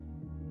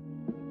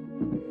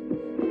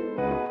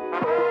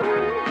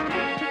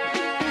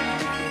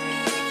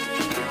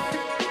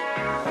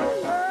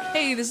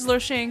this is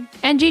Lorshing.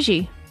 And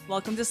Gigi.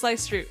 Welcome to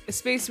Sliced Fruit, a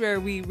space where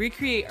we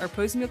recreate our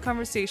post-meal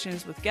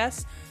conversations with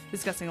guests,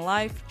 discussing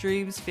life,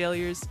 dreams,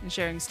 failures, and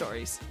sharing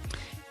stories.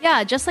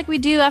 Yeah, just like we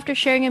do after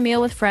sharing a meal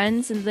with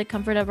friends in the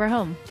comfort of our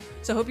home.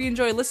 So I hope you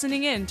enjoy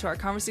listening in to our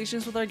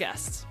conversations with our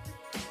guests.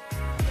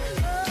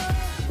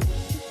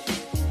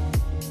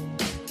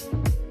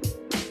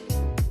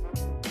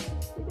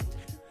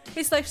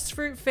 Hey Sliced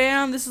Fruit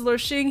fam, this is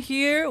Lorshing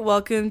here.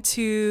 Welcome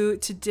to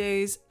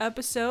today's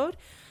episode.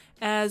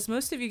 As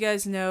most of you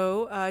guys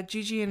know,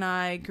 Gigi and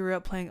I grew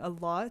up playing a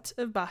lot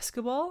of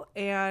basketball,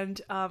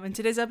 and in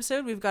today's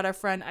episode, we've got our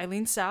friend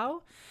Eileen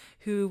Tsao,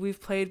 who we've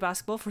played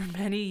basketball for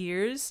many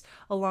years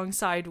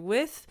alongside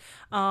with,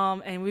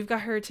 and we've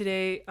got her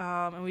today,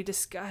 and we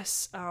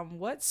discuss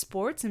what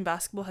sports and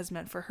basketball has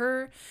meant for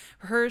her.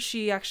 For her,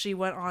 she actually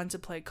went on to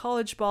play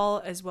college ball,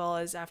 as well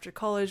as after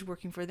college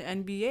working for the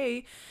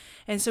NBA.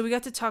 And so we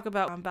got to talk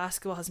about what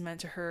basketball has meant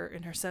to her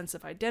in her sense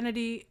of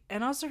identity,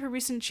 and also her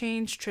recent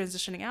change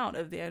transitioning out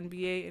of the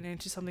NBA and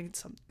into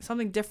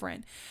something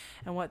different,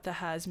 and what that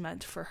has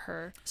meant for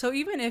her. So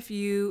even if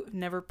you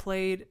never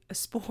played a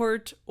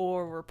sport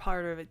or were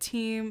part of a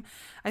team,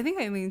 I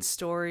think Eileen's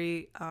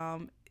story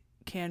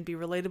can be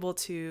relatable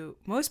to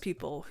most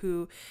people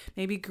who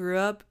maybe grew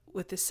up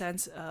with the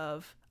sense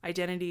of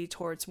identity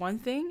towards one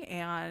thing,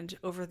 and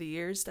over the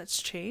years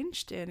that's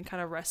changed, and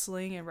kind of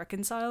wrestling and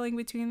reconciling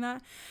between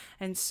that.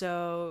 And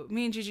so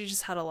me and Gigi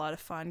just had a lot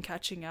of fun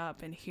catching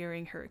up and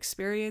hearing her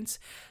experience,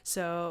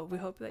 so we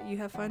hope that you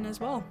have fun as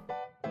well.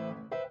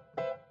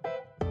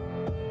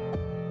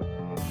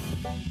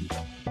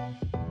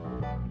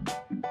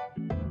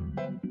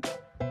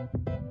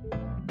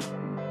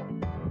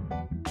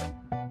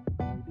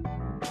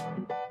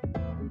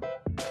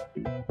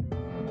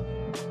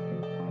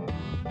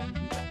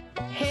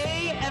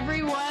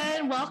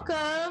 Everyone,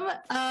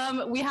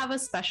 welcome. We have a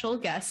special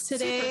guest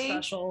today.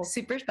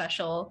 Super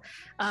special.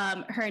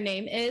 Her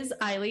name is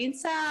Eileen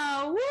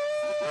Tsao.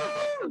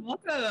 Woo!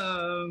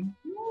 Welcome.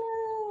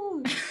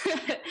 Woo!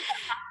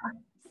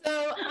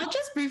 So I'll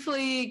just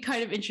briefly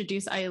kind of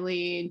introduce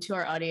Eileen to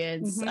our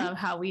audience of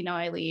how we know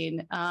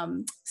Eileen.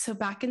 So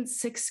back in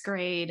 6th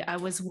grade, I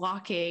was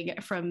walking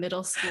from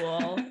middle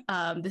school,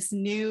 this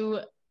new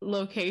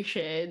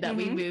location that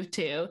we moved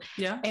to,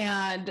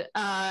 and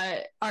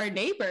our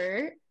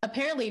neighbor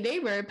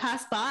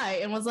passed by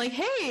and was like,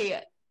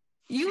 "Hey,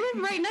 you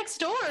live right next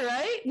door,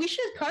 right? We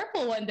should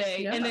carpool one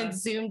day." And then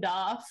zoomed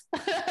off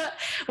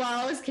while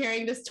I was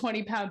carrying this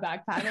 20-pound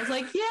backpack. I was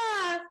like,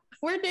 "Yeah,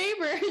 we're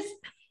neighbors.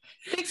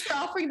 Thanks for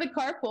offering the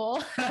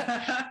carpool."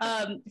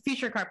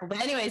 Future carpool. But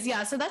anyways,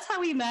 yeah, so that's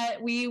how we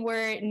met. We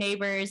were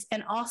neighbors,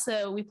 and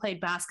also we played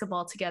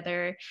basketball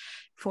together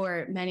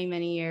for many,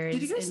 many years.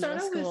 Did you guys start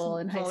off with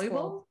and high volleyball?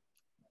 school.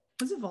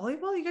 Was it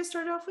volleyball you guys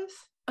started off with?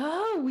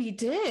 Oh, we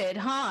did,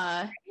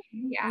 huh?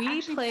 Yeah,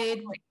 we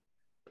played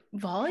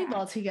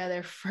volleyball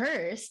together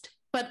first,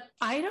 but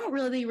I don't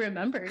really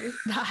remember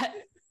that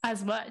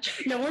as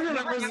much. No one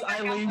remembers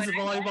Eileen's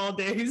volleyball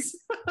days.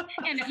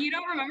 And you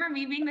don't remember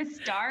me being the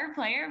star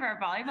player of our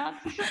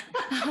volleyball team?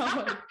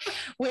 Oh,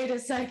 wait a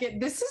second.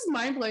 This is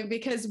mind-blowing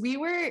because we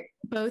were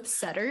both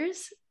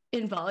setters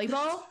in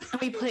volleyball,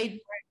 and we played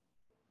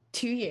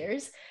 2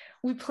 years.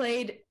 We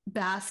played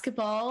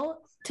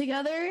basketball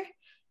together,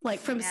 like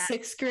from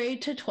 6th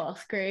grade to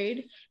 12th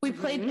grade. We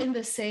played in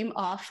the same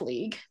off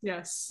league.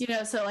 Yes.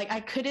 So like I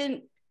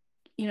couldn't,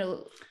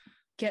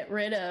 get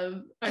rid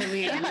of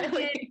Eileen.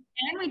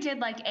 And we did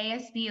like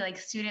ASB, like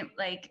student,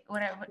 like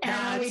whatever.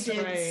 And we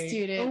did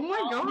student. Oh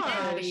my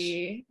gosh.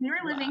 We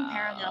were living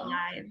parallel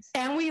lives.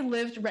 And we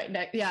lived right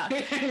next. Yeah.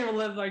 We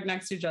lived like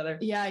next to each other.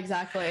 Yeah,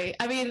 exactly.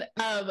 I mean,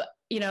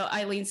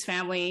 Eileen's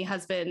family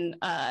has been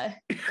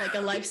like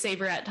a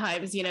lifesaver at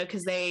times,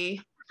 because they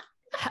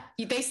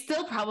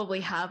still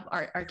probably have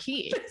our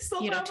key,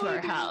 to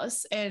our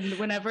house. And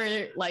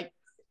whenever like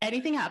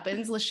anything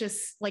happens, let's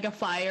just like a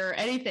fire or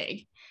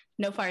anything.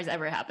 No fires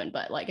ever happened,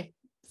 but like if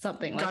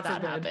something like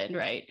that happened,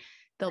 right?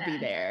 They'll be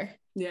there.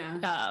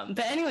 Yeah.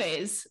 But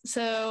anyways,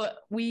 so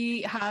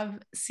we have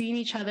seen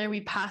each other.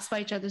 We pass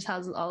by each other's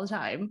houses all the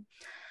time.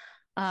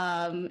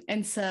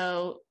 And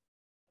so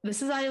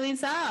this is Eileen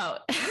Tsao.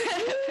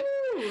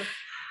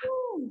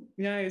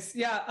 Nice.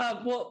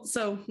 Yeah.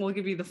 So we'll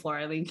give you the floor,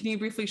 Eileen. Can you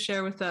briefly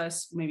share with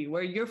us maybe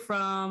where you're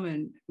from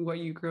and where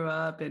you grew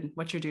up and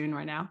what you're doing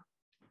right now?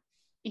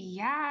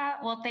 Yeah,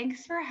 well,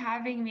 thanks for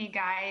having me,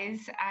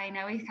 guys. I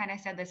know we kind of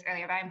said this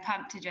earlier, but I'm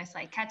pumped to just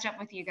like catch up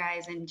with you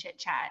guys and chit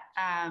chat.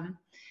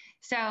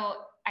 So,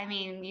 I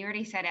mean, you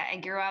already said it. I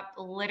grew up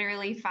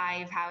literally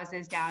 5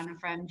 houses down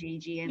from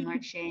Gigi and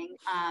Lorshing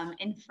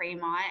in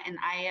Fremont, and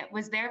I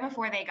was there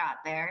before they got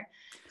there.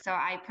 So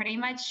I pretty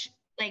much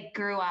like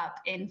grew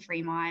up in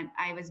Fremont.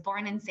 I was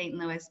born in St.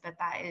 Louis, but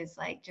that is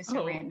like just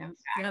a random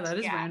fact. Yeah, that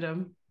is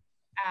random.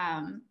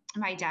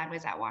 My dad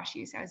was at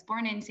WashU, so I was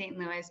born in St.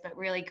 Louis, but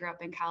really grew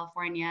up in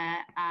California.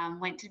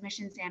 Went to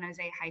Mission San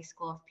Jose High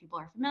School, if people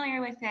are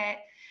familiar with it.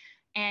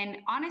 And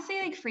honestly,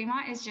 like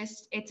Fremont is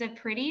just, it's a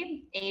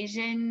pretty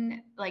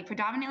Asian, like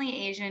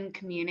predominantly Asian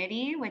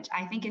community, which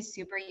I think is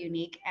super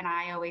unique. And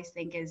I always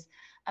think is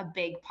a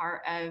big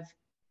part of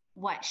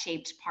what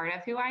shaped part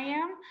of who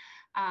I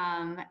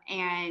am.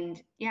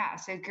 And yeah,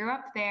 so grew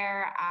up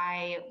there.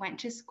 I went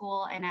to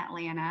school in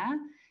Atlanta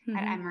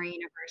at Emory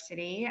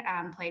University,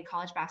 played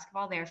college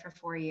basketball there for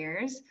 4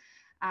 years.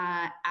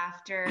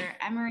 After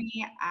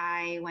Emory,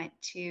 I went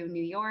to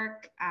New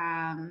York,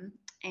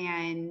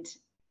 and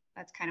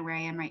that's kind of where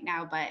I am right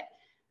now, but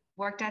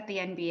worked at the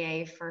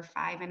NBA for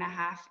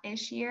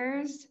 5.5-ish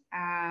years.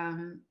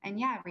 And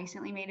yeah,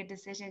 recently made a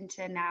decision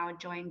to now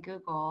join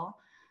Google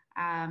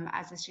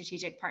as a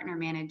strategic partner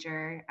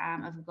manager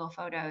of Google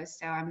Photos.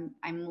 So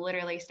I'm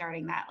literally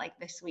starting that like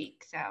this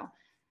week. So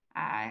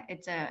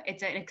it's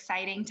an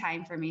exciting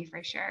time for me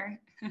for sure.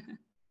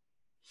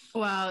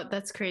 Wow,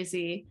 that's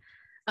crazy.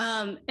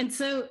 And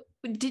so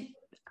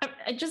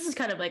just as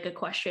kind of like a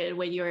question,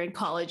 when you were in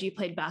college, you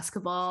played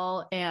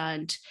basketball,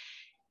 and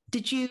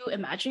did you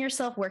imagine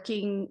yourself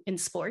working in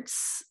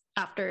sports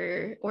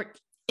after or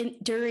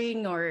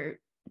during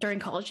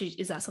college?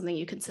 Is that something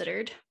you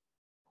considered?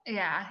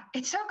 Yeah,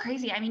 it's so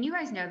crazy. I mean, you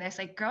guys know this,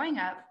 like growing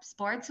up,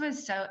 sports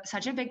was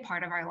such a big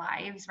part of our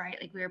lives, right?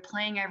 Like we were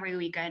playing every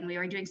weekend. We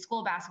were doing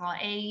school basketball,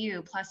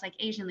 AAU, plus like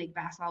Asian League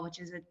basketball, which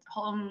is a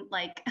home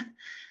like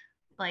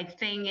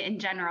thing in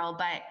general.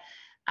 But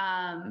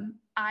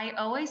I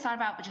always thought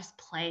about just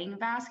playing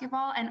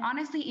basketball, and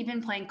honestly,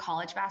 even playing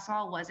college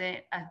basketball wasn't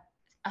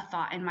a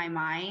thought in my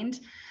mind.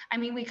 I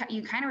mean,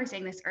 you kind of were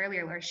saying this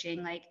earlier,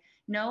 Luoxing, like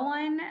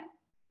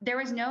there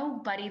was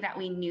nobody that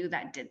we knew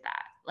that did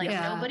that. Like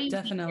nobody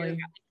definitely we knew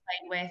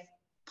that we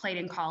played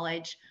in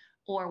college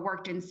or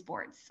worked in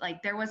sports.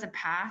 Like there was a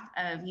path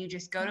of you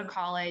just go to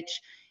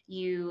college,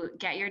 you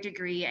get your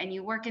degree, and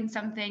you work in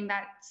something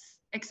that's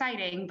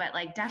exciting, but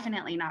like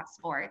definitely not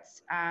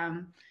sports.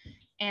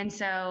 And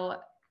so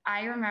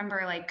I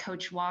remember like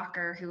Coach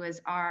Walker, who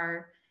was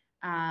our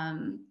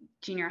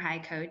junior high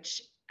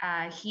coach.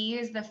 He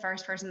is the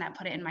first person that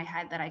put it in my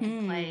head that I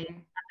could play at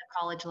the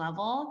college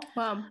level.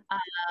 Wow.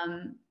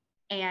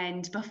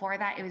 And before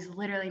that, it was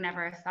literally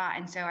never a thought.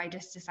 And so I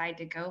just decided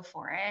to go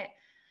for it.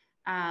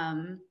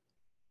 And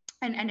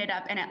ended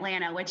up in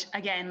Atlanta, which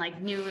again,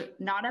 like knew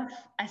not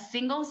a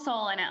single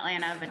soul in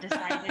Atlanta, but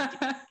decided to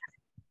do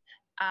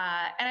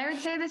and I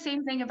would say the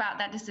same thing about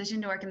that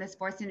decision to work in the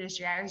sports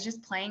industry. I was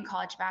just playing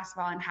college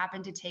basketball and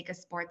happened to take a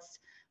sports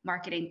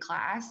marketing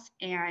class.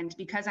 And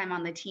because I'm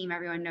on the team,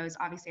 everyone knows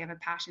obviously I have a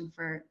passion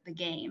for the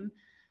game.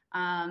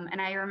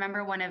 And I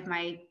remember one of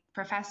my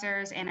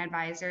professors and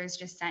advisors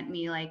just sent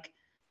me like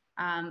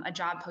a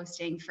job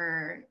posting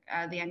for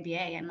the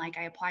NBA, and like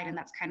I applied, and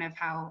that's kind of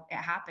how it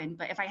happened.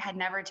 But if I had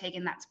never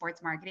taken that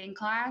sports marketing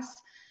class,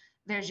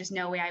 there's just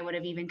no way I would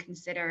have even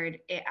considered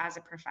it as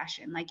a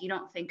profession. Like you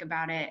don't think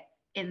about it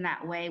in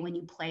that way when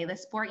you play the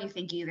sport. You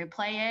think you either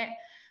play it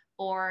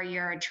or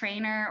you're a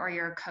trainer or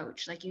you're a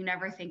coach. Like you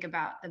never think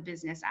about the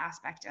business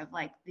aspect of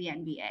like the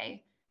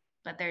NBA,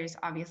 but there's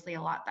obviously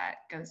a lot that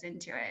goes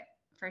into it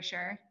for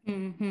sure.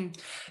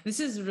 This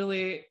is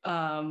really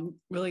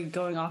really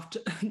going off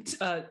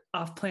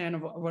off plan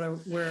of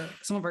where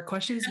some of our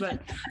questions,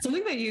 but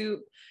something that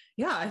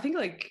I think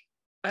like,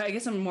 I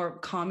guess I'm more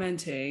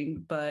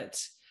commenting,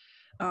 but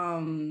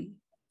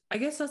I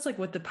guess that's like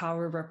what the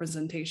power of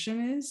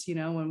representation is,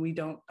 when we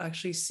don't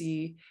actually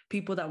see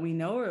people that we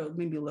know or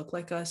maybe look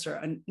like us,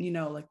 or,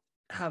 like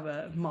have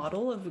a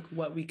model of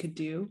what we could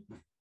do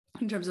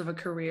in terms of a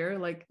career.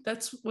 Like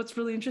that's what's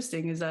really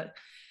interesting, is that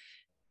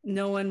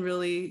no one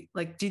really,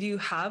 like, did you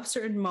have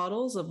certain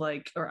models of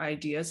like, or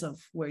ideas of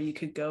where you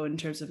could go in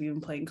terms of even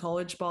playing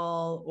college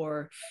ball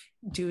or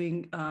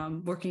doing,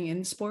 working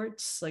in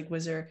sports? Like,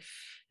 was there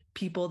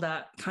people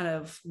that kind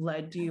of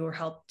led you or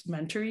helped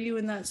mentor you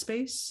in that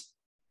space?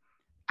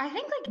 I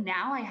think like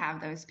now I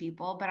have those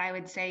people, but I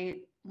would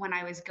say when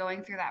I was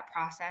going through that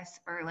process,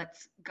 or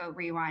let's go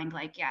rewind,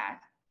 like,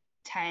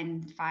 5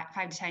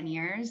 to 10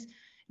 years,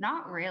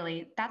 not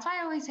really. That's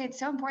why I always say it's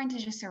so important to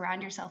just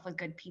surround yourself with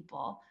good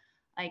people.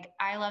 Like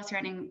I love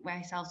surrounding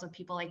myself with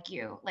people like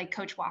you, like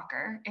Coach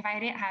Walker. If I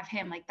didn't have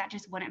him, like that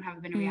just wouldn't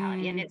have been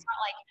reality. And it's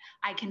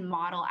not like I can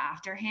model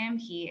after him.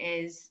 He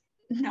is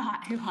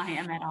not who I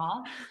am at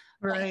all.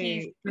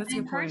 Right. That's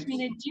encouraged me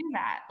to do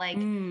that. Like,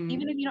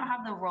 even if you don't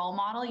have the role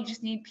model, you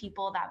just need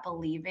people that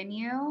believe in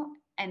you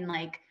and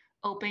like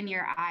open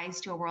your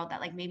eyes to a world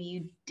that like maybe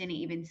you didn't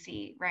even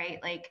see. Right.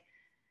 Like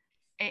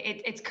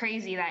it's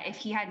crazy that if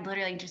he had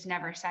literally just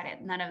never said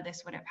it, none of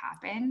this would have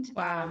happened.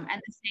 Wow.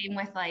 And the same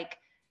with like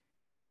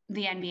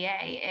the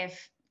NBA.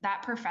 If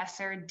that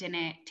professor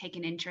didn't take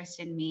an interest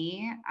in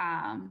me,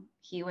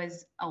 he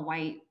was a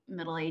white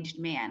middle-aged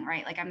man,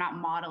 right? Like I'm not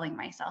modeling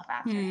myself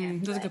after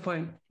him. That's a good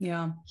point.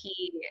 Yeah.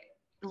 He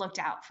looked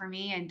out for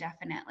me and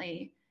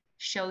definitely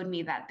showed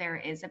me that there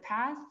is a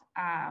path,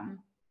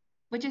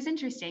 which is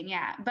interesting.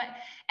 Yeah.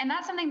 And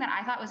that's something that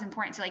I thought was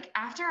important. So like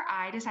after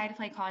I decided to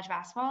play college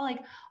basketball,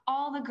 like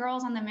all the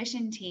girls on the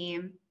mission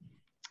team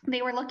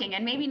they were looking,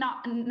 and maybe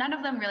none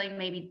of them really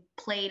maybe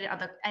played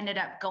or ended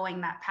up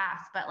going that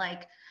path. But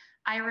like,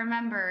 I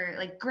remember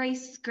like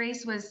Grace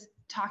was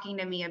talking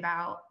to me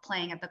about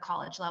playing at the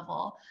college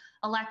level.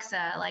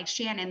 Alexa, like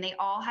Shannon, they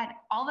all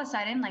of a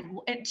sudden, like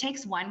it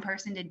takes one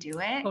person to do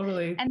it.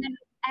 Totally. And then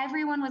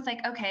everyone was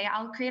like, okay,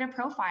 I'll create a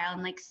profile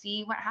and like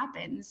see what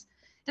happens.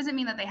 Doesn't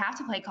mean that they have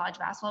to play college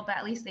basketball, but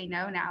at least they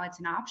know now it's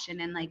an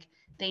option. And like,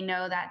 they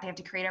know that they have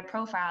to create a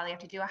profile, they have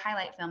to do a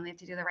highlight film, they have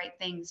to do the right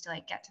things to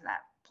like get to that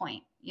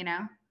point, you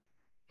know?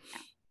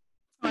 Yeah.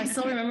 Oh, I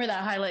still remember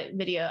that highlight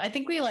video. I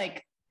think we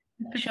like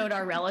showed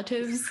our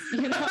relatives,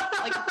 you know,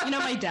 like, you know,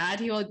 my dad,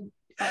 he will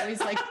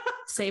always like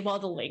save all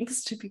the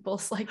links to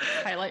people's like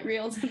highlight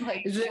reels and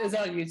like, is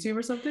that on YouTube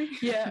or something?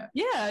 Yeah,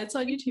 it's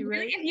on YouTube,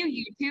 right? If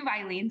you YouTube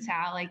Eileen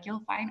Tsao, like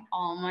you'll find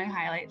all my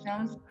highlight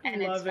films,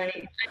 and it's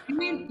funny. I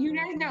mean, you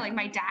guys know, like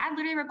my dad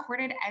literally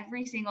recorded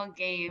every single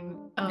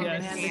game. Oh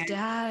yes. Man, the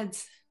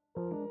dads.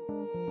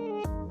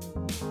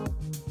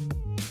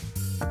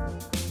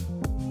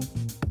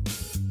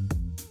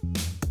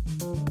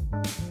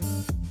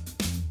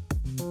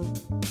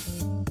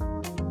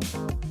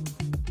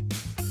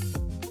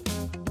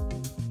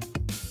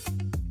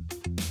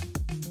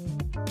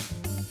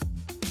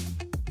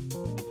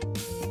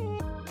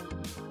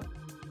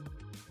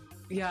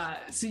 Yeah.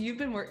 So you've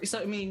been working. So,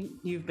 I mean,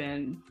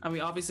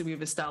 obviously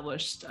we've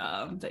established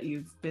that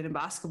you've been in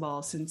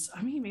basketball since,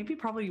 maybe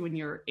probably when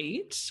you're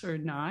 8 or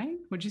 9,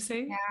 would you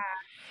say? Yeah.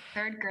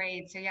 3rd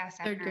grade. So yeah,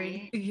 3rd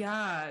grade.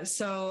 Yeah.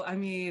 So,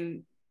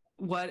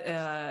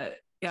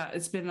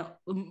 it's been a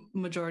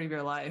majority of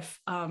your life.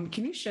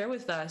 Can you share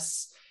with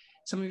us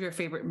some of your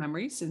favorite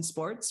memories in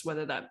sports,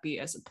 whether that be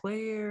as a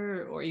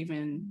player or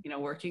even,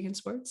 working in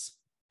sports?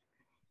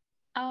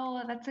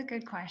 Oh, that's a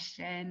good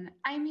question.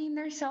 I mean,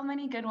 there's so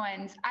many good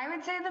ones. I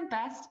would say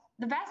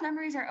the best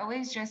memories are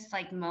always just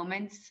like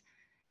moments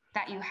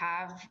that you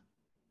have,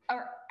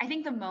 or I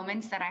think the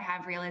moments that I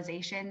have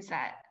realizations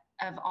that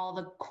of all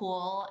the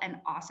cool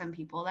and awesome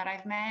people that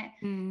I've met.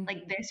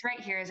 Like this right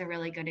here is a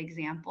really good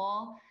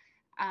example.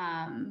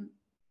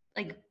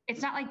 Like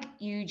it's not like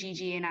you,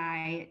 Gigi, and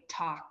I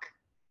talk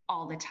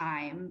all the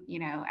time,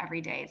 every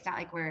day. It's not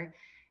like we're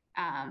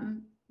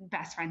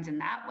best friends in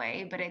that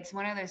way, but it's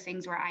one of those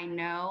things where I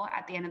know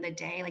at the end of the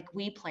day, like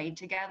we played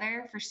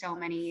together for so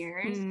many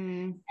years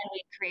and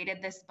we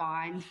created this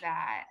bond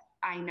that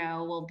I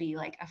know will be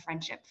like a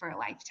friendship for a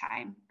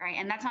lifetime, right?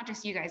 And that's not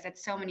just you guys,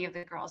 that's so many of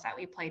the girls that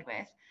we played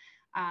with.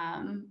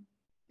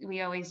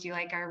 We always do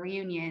like our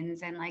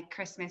reunions and like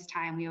Christmas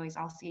time, we always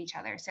all see each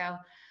other. So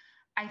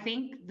I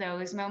think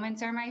those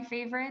moments are my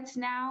favorites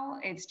now.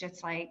 It's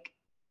just like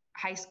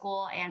high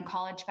school and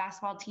college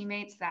basketball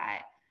teammates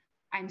that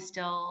I'm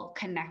still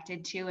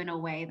connected to in a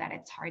way that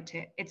it's hard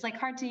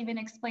to even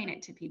explain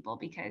it to people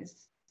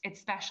because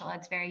it's special.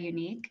 It's very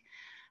unique.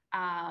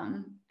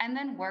 And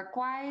then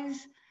work-wise,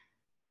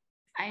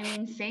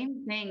 same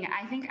thing.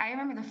 I think I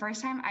remember the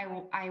first time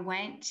I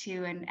went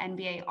to an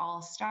NBA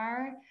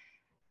All-Star,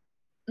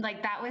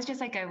 like that was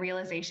just like a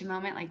realization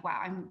moment. Like,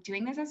 wow, I'm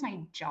doing this as my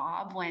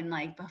job when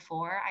like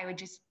before I would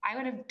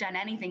have done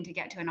anything to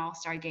get to an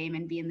All-Star game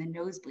and be in the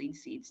nosebleed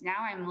seats. Now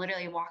I'm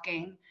literally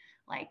walking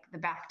like the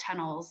back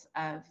tunnels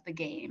of the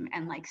game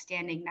and like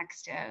standing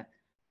next to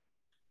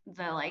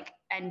the like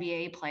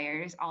NBA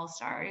players,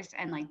 all-stars.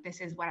 And like,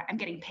 this is what I'm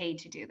getting paid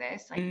to do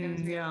this. Like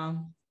those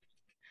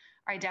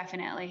are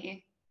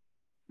definitely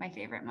my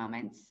favorite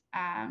moments.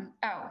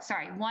 I'll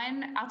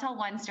tell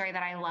one story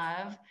that I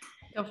love.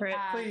 Go for it,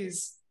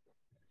 please.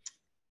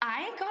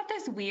 I got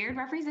this weird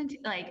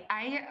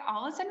I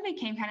all of a sudden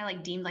became kind of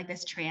like deemed like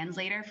this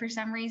translator for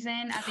some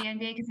reason at the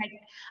NBA because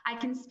I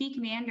can speak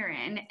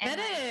Mandarin. Get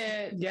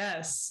it?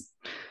 Yes.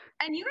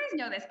 And you guys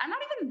know this. I'm not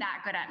even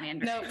that good at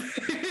Mandarin. Nope.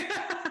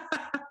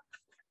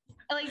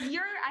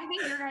 I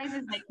think your guys'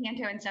 like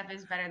Canto and stuff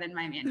is better than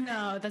my Mandarin.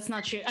 No, that's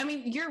not true.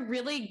 You're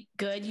really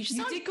good. You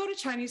did go to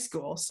Chinese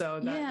school,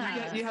 so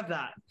you have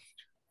that.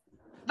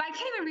 But I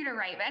can't even read or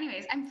write. But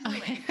anyways, I'm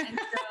fluent. Okay. And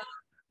so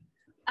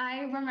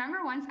I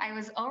remember once I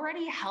was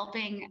already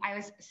helping. I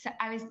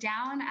was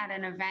down at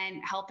an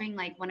event helping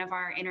like one of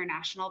our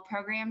international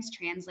programs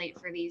translate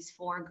for these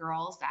 4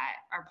 girls that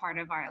are part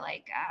of our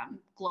like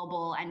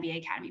global NBA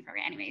Academy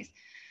program. Anyways,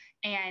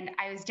 and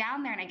I was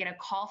down there and I get a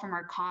call from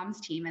our comms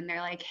team and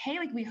they're like, "Hey,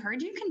 like we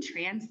heard you can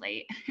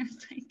translate." I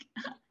was like,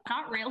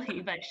 "Not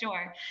really, but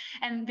sure."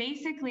 And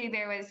basically,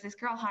 there was this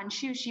girl Han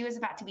Shu. She was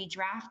about to be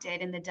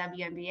drafted in the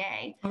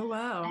WNBA. Oh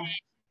wow! And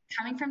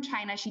coming from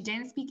China, she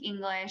didn't speak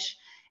English.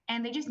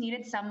 And they just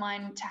needed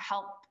someone to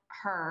help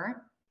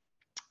her.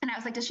 And I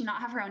was like, does she not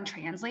have her own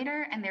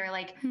translator? And they were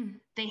like,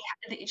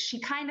 she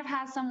kind of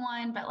has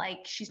someone, but like,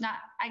 she's not,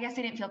 I guess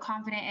they didn't feel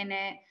confident in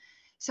it.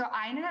 So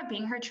I ended up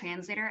being her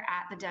translator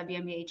at the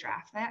WNBA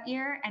draft that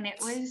year. And it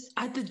was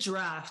at the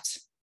draft.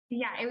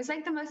 Yeah, it was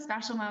like the most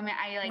special moment.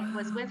 I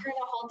was with her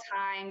the whole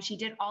time. She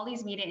did all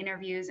these media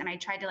interviews and I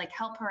tried to like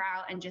help her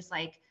out and just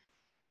like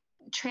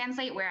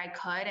translate where I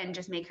could and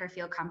just make her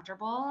feel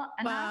comfortable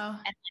enough. Wow.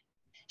 And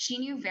she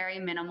knew very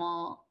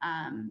minimal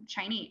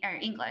Chinese or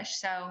English.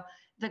 So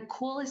the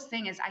coolest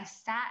thing is I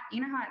sat, you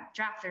know how at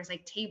draft there's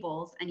like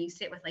tables and you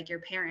sit with like your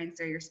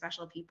parents or your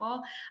special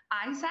people.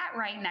 I sat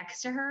right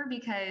next to her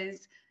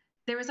because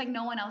there was like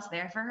no one else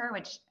there for her,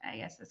 which I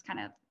guess is kind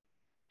of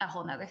a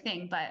whole nother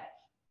thing, but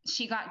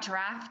she got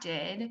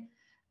drafted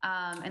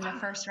in the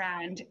first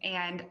round,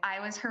 and I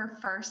was her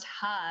first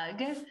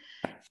hug.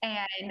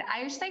 And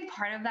I was just like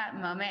part of that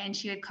moment. And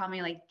she would call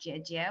me like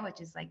Jia, which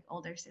is like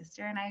older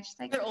sister. And I was just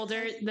like, you're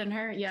older than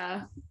her.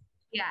 Yeah.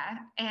 Yeah.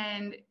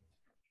 And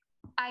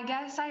I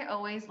guess I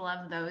always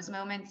love those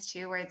moments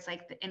too, where it's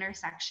like the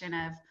intersection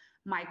of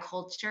my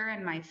culture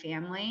and my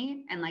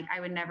family. And like, I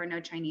would never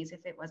know Chinese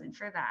if it wasn't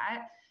for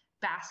that.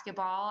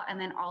 Basketball. And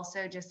then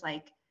also just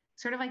like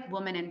sort of like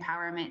woman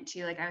empowerment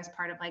too. Like I was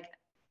part of like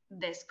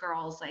this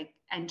girl's like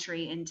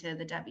entry into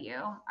the W.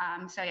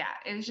 So yeah,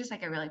 it was just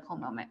like a really cool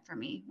moment for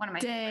me. One of my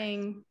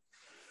favorites.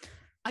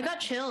 I got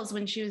chills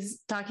when she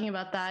was talking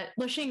about that.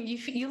 Luoxing,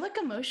 you look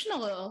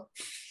emotional.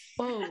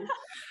 Oh,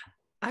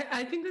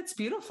 I think that's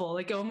beautiful.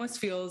 Like it almost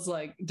feels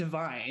like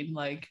divine.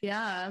 Like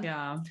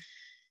yeah.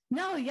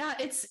 No, yeah,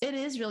 it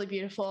is really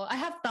beautiful. I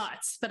have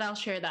thoughts, but I'll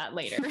share that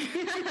later.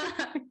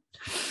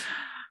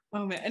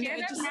 Oh man, and now.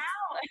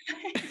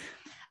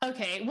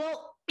 Okay,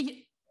 well,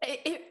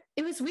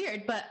 it was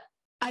weird, but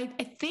I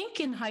think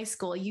in high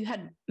school you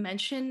had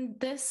mentioned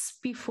this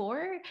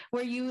before,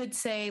 where you would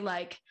say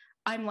like,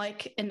 I'm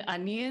like an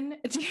onion.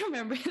 Do you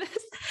remember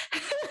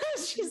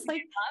this? She's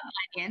like, I love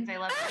onions. I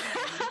love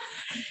onions.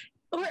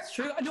 It's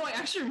true. No, I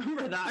actually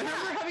remember that. I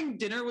remember having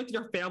dinner with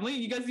your family.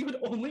 You guys would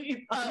only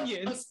eat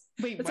onions.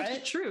 Wait, that's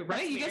actually true,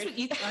 right? You guys would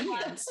eat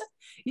onions.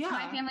 Yeah.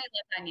 My family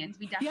loves onions.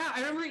 We definitely. Yeah,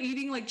 I remember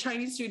eating like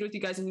Chinese food with you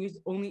guys, and you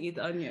only eat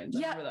the onions. I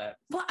remember that.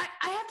 Well,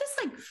 I have this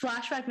like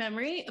flashback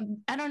memory.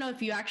 I don't know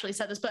if you actually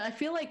said this, but I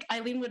feel like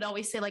Eileen would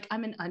always say like,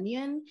 I'm an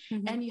onion,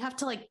 and you have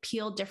to like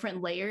peel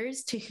different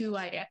layers to who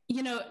I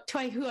am,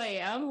 who I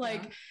am.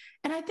 Like,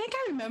 and I think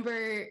I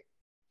remember,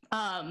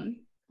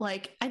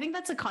 like, I think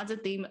that's a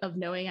constant theme of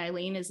knowing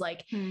Eileen is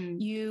like,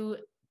 you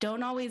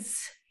don't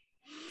always,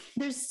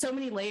 there's so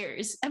many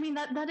layers. I mean,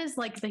 that is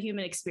like the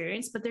human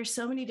experience, but there's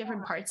so many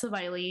different parts of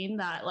Eileen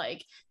that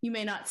like you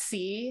may not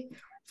see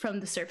from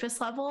the surface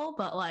level,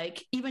 but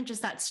like even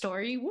just that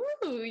story,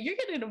 woo, you're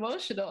getting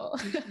emotional.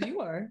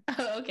 You are.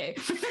 Oh, okay.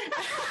 Throw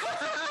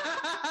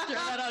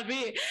that on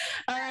me.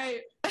 All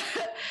right.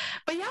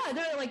 But yeah,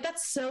 they're like,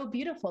 that's so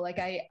beautiful. Like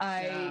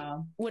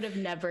I would have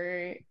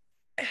never.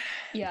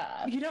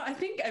 Yeah. I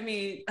think, I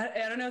mean,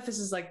 I don't know if this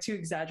is like too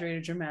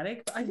exaggerated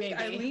dramatic, but I think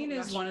Eileen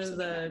is one of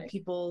the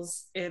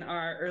peoples in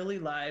our early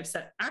lives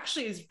that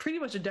actually is pretty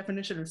much a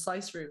definition of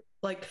sliced fruit,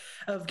 like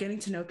of getting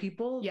to know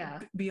people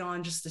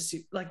beyond just the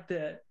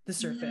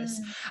surface.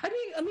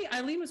 I mean,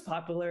 Eileen was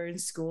popular in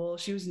school.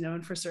 She was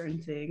known for certain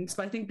things,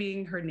 but I think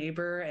being her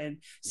neighbor and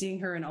seeing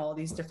her in all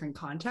these different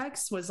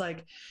contexts was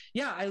like,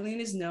 yeah,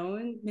 Eileen is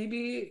known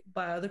maybe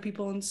by other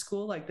people in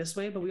school like this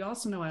way, but we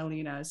also know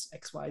Eileen as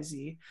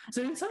XYZ.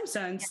 So in some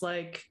sense,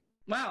 like,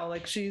 wow,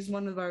 like she's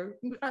one of our,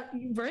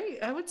 right?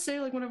 I would say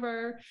like one of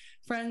our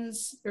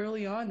friends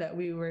early on that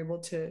we were able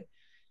to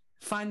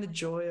find the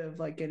joy of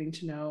like getting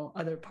to know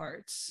other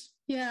parts.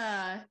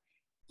 Yeah.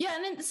 Yeah.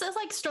 And it's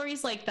like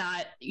stories like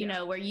that, you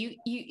know, where you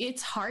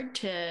it's hard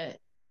to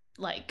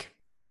like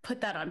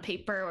put that on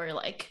paper or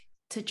like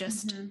to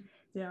just,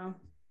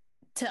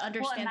 to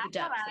understand the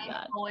depth of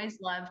that. I've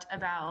always loved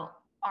about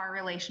our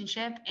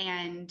relationship.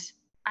 And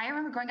I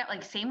remember growing up,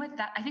 like same with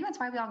that. I think that's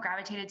why we all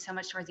gravitated so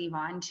much towards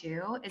Yvonne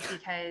too, is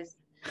because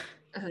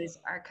who's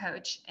our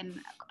coach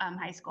in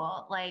high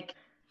school, like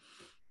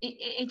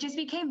it just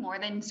became more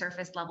than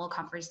surface level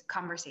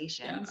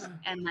conversations.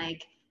 And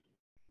like,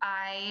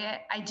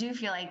 I do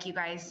feel like you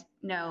guys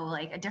know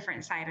like a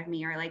different side of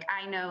me, or like,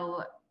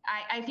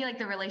 I feel like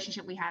the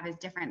relationship we have is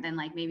different than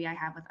like maybe I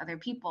have with other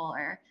people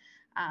or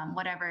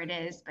whatever it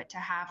is, but to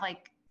have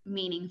like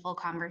meaningful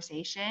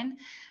conversation,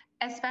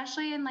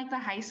 especially in like the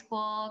high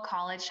school,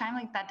 college time,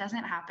 like that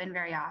doesn't happen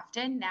very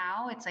often.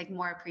 Now it's like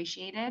more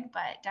appreciated,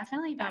 but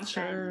definitely back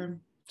then,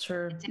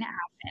 it didn't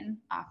happen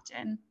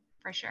often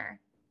for sure.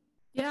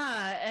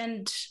 Yeah.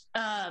 And,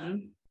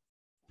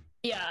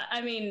 yeah,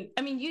 I mean,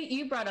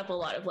 you brought up a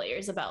lot of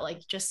layers about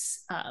like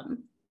just,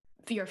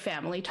 your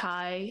family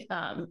tie,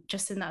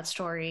 just in that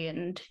story,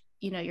 and,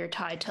 you know, your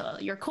tie to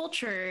your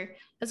culture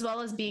as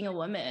well as being a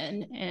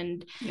woman.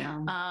 And,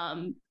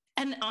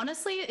 and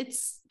honestly,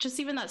 it's just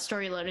even that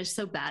story alone is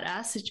so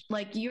badass. It's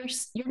like you're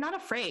not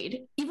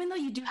afraid, even though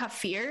you do have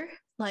fear.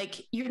 Like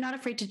you're not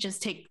afraid to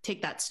just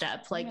take that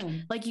step, like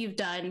you've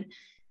done,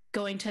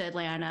 going to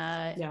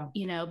Atlanta.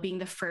 You know, being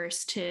the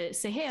first to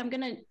say, "Hey, I'm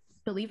gonna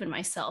believe in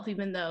myself,"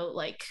 even though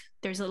like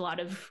there's a lot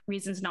of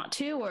reasons not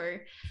to,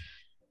 or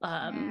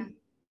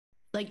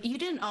like you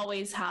didn't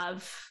always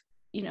have,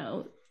 you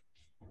know,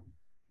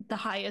 the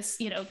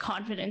highest, you know,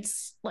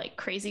 confidence, like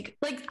crazy.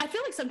 Like I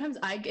feel like sometimes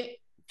I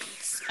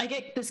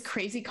get this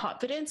crazy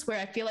confidence where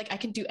I feel like I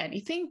can do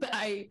anything, but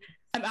I'm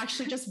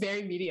actually just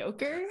very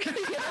mediocre.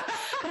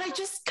 But I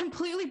just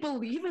completely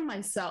believe in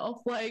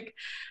myself. Like,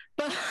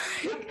 but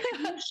you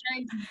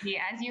should be,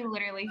 as you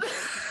literally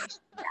should.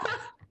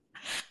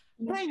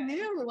 But I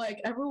knew like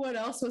everyone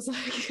else was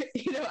like,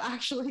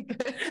 actually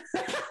good.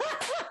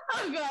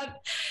 Oh God,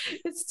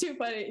 it's too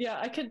funny. Yeah,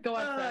 I could go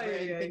on forever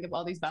and think of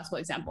all these basketball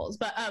examples.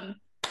 But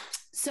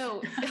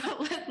so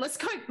let's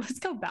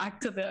go back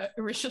to the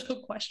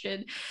original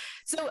question.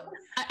 So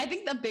I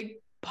think the big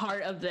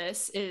part of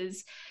this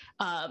is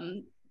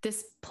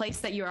this place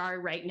that you are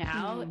right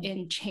now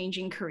in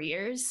changing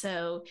careers.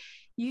 So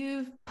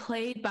you've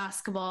played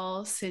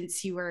basketball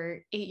since you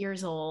were 8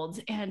 years old,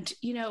 and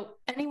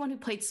anyone who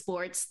played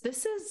sports,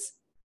 this is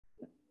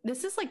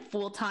like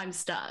full-time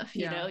stuff.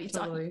 It's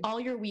totally.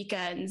 All your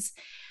weekends,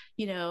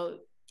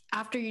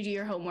 after you do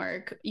your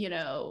homework,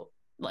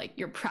 like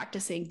you're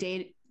practicing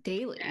daily,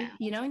 and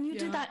you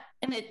did that,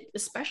 and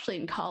especially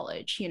in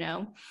college,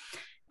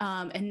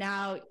 and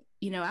now,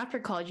 after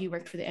college, you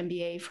worked for the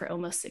NBA for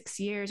almost 6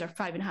 years or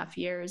 5.5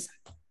 years.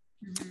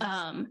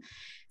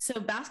 So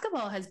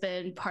basketball has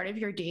been part of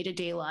your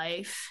day-to-day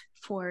life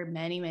for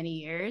many, many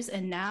years.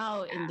 And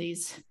now in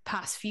these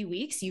past few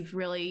weeks,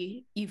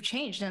 you've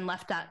changed and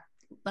left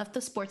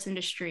the sports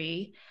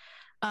industry.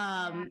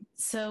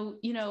 So,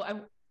 I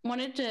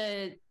wanted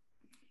to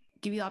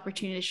give you the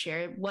opportunity to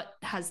share what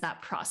has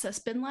that process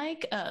been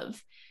like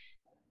of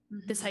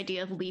this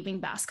idea of leaving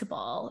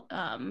basketball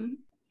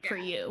for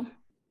you.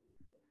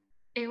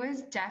 It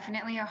was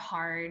definitely a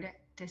hard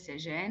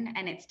decision,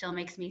 and it still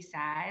makes me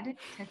sad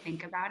to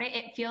think about it.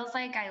 It feels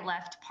like I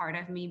left part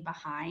of me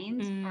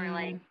behind, or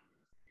like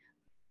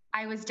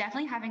I was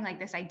definitely having like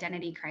this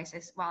identity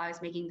crisis while I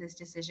was making this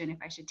decision if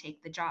I should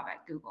take the job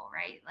at Google,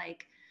 right?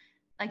 Like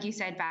you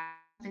said,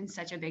 basketball has been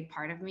such a big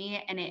part of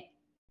me,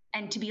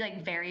 and to be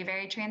like very,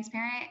 very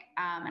transparent,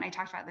 and I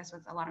talked about this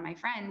with a lot of my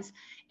friends,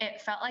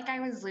 it felt like I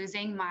was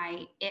losing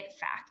my it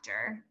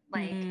factor.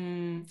 Like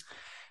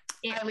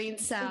Eileen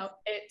Sau,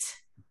 it.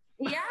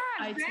 Yeah,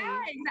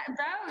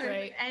 those.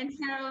 Right. And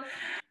so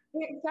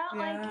it felt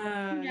like,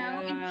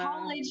 in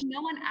college,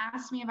 no one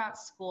asked me about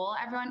school.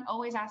 Everyone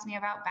always asked me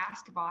about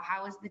basketball.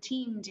 How is the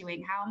team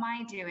doing? How am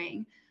I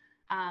doing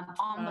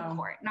on the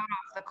court, not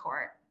off the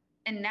court?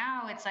 And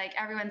now it's like,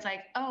 everyone's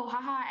like, oh,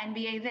 haha,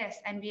 NBA this,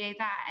 NBA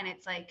that. And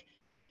it's like,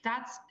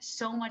 that's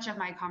so much of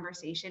my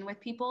conversation with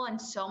people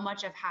and so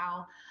much of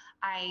how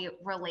I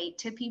relate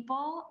to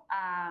people.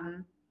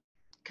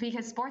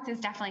 Because sports is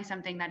definitely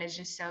something that is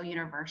just so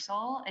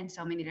universal in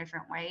so many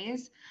different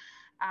ways.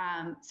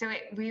 So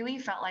it really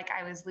felt like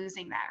I was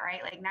losing that,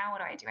 right? Like now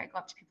what do? I go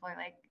up to people and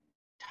like,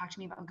 talk to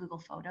me about Google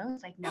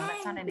Photos. Like, no,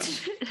 that's not an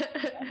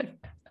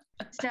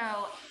So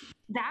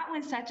that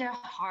was such a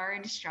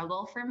hard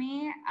struggle for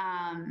me.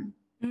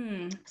 So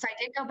I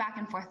did go back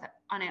and forth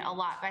on it a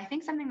lot, but I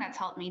think something that's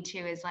helped me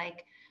too is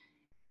like,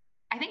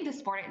 I think the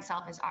sport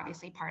itself is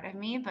obviously part of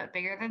me, but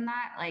bigger than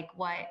that, like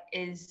what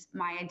is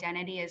my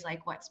identity is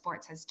like what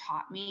sports has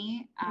taught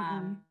me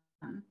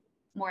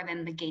more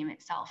than the game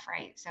itself,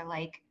 right? So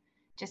like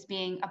just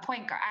being a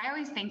point guard, I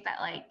always think that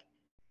like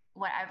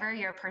whatever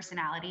your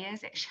personality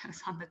is, it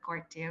shows on the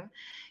court too.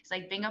 It's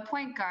like being a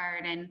point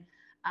guard and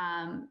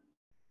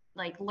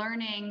like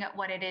learning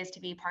what it is to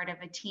be part of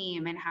a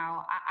team, and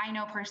how I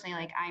know personally,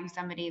 like I'm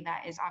somebody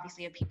that is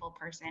obviously a people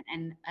person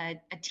and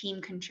a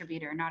team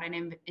contributor, not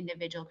an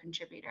individual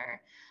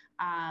contributor.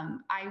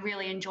 I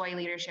really enjoy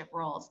leadership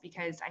roles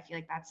because I feel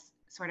like that's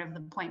sort of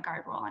the point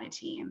guard role on a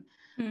team.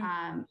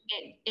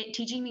 It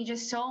teaching me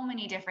just so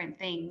many different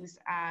things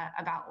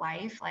about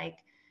life. Like,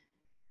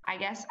 I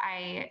guess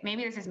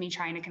maybe this is me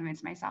trying to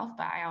convince myself,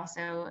 but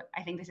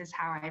I think this is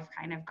how I've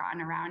kind of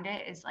gotten around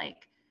it, is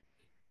like,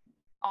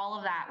 all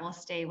of that will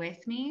stay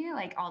with me,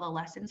 like all the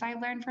lessons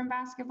I've learned from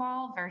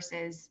basketball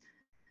versus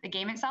the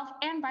game itself.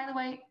 And by the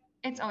way,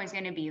 it's always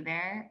going to be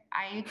there.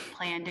 I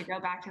plan to go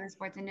back to the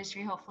sports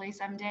industry, hopefully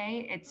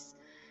someday.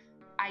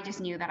 I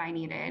just knew that I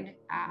needed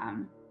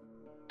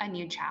a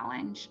new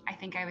challenge. I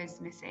think I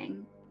was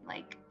missing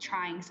like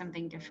trying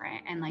something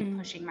different and like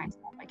pushing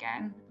myself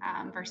again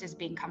versus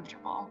being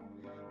comfortable.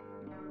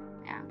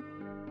 Yeah.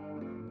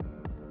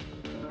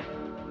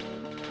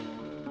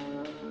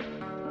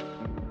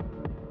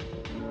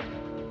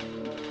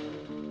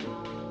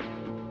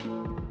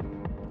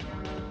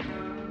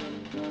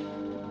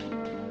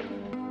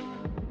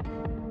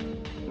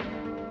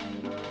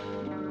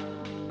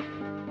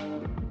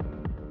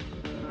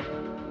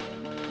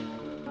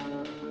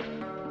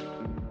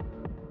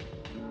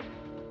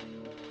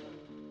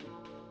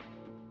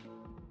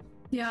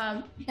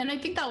 Yeah. And I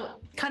think that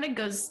kind of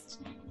goes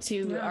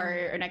to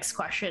our next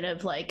question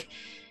of like,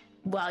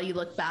 while you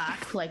look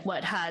back, like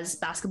what has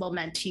basketball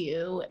meant to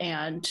you,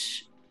 and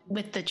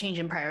with the change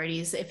in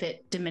priorities, if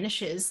it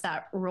diminishes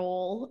that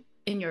role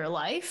in your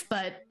life.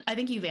 But I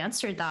think you've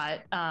answered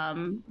that,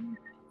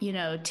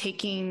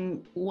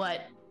 taking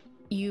what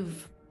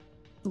you've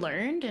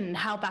learned and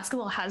how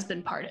basketball has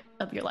been part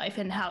of your life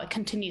and how it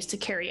continues to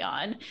carry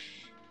on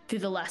through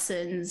the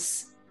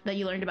lessons that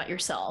you learned about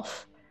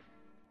yourself.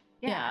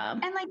 Yeah.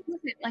 And like,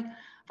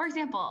 for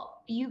example,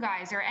 you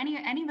guys or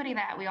anybody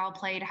that we all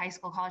played high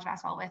school, college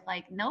basketball with,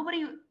 like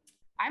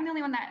I'm the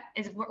only one that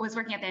was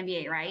working at the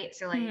NBA, right?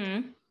 So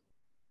like,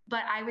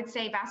 but I would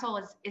say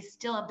basketball is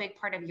still a big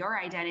part of your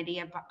identity,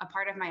 a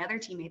part of my other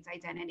teammates'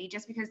 identity.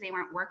 Just because they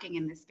weren't working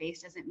in this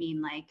space doesn't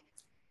mean like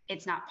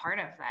it's not part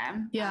of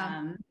them.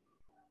 Yeah.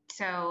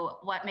 So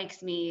what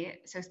makes me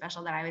so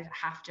special that I would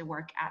have to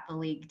work at the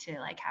league to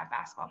like have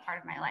basketball part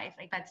of my life?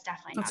 Like that's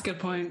definitely that's a good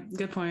point.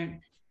 Good point.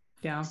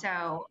 Yeah.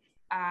 So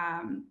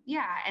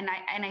yeah, and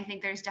I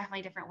think there's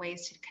definitely different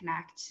ways to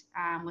connect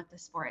with the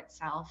sport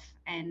itself.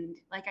 And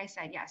like I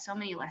said, yeah, so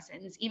many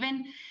lessons.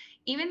 Even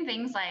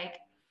things like,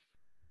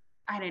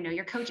 I don't know,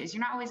 your coaches.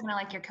 You're not always going to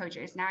like your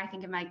coaches. Now I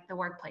think in like the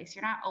workplace,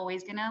 you're not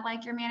always going to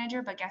like your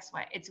manager, but guess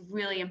what? It's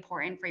really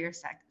important for your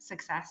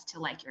success to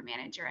like your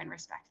manager and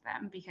respect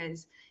them,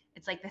 because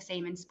it's like the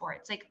same in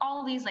sports. Like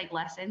all these like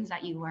lessons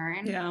that you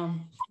learn, yeah,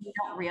 you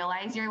don't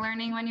realize you're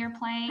learning when you're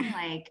playing.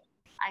 Like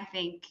I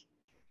think,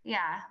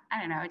 yeah, I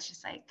don't know. It's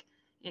just like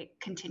it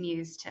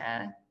continues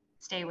to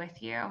stay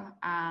with you.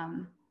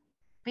 But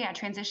yeah,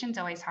 transition's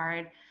always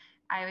hard.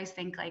 I always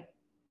think like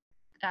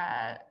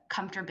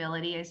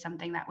comfortability is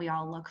something that we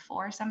all look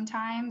for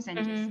sometimes, and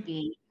just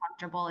being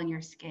comfortable in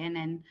your skin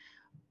and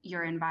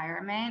your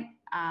environment.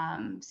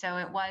 So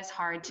it was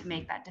hard to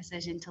make that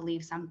decision to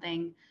leave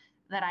something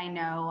that I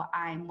know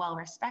I'm well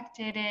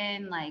respected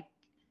in, like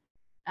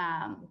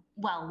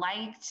well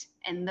liked,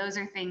 and those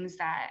are things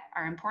that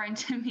are important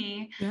to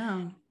me.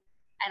 Yeah.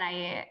 And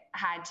I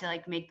had to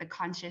like make the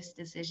conscious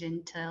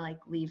decision to like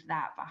leave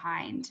that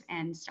behind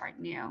and start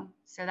new.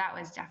 So that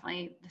was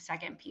definitely the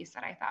second piece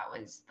that I thought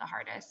was the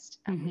hardest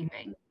of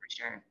leaving, for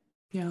sure.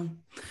 Yeah.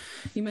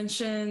 You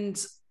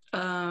mentioned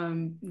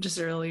just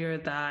earlier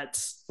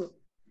that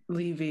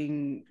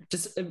leaving,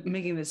 just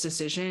making this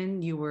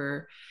decision, you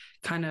were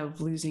kind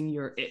of losing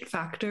your it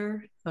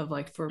factor of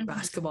like for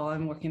basketball,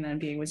 and working on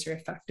NBA was your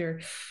it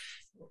factor.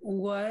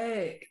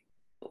 Do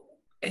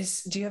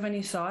you have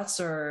any thoughts,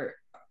 or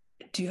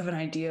do you have an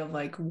idea of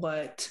like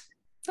what,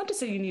 not to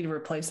say you need to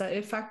replace that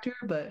it factor,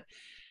 but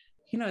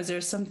you know, is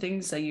there some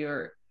things that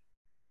you're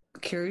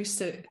curious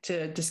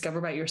to discover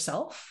about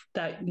yourself,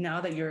 that now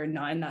that you're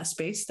not in that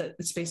space, that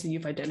the space that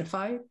you've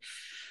identified,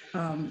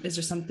 is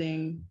there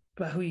something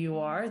about who you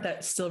are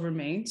that still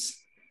remains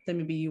that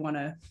maybe you want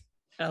to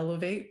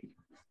elevate?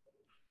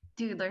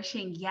 Dude,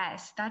 Lurshing,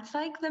 yes. That's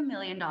like the $1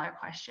 million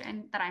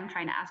question that I'm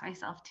trying to ask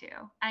myself too.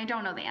 I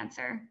don't know the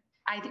answer.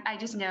 I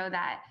just know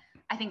that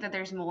I think that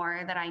there's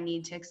more that I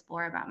need to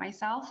explore about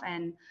myself,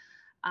 and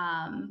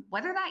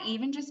whether that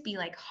even just be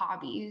like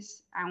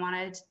hobbies. I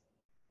want to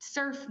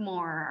surf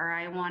more, or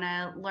I want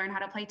to learn how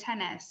to play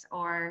tennis,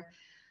 or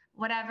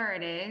whatever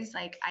it is.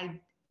 Like I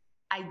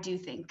do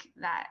think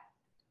that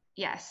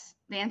yes,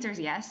 the answer is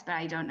yes, but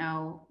I don't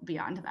know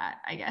beyond that,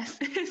 I guess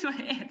is my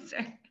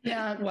answer.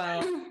 Yeah.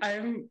 Wow.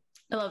 I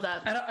love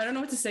that. I don't know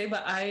what to say,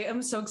 but I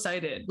am so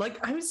excited. Like,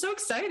 I'm so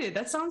excited.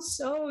 That sounds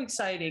so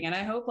exciting. And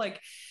I hope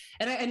like,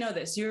 and I know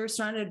this, you're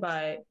surrounded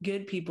by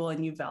good people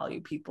and you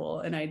value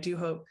people. And I do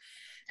hope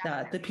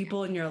that the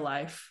people in your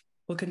life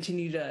will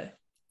continue to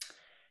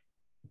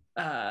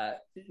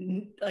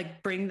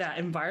like bring that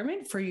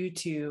environment for you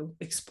to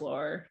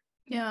explore.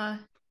 Yeah.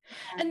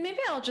 And maybe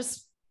I'll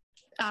just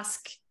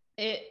ask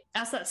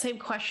that same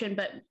question,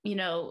 but you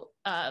know,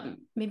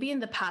 maybe in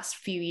the past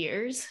few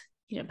years,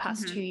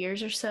 past 2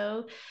 years or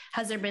so,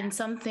 has there been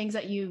some things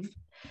that you've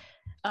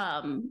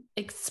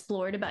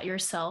explored about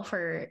yourself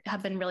or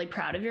have been really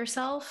proud of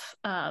yourself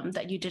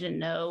that you didn't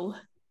know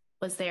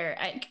was there?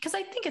 Because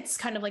I think it's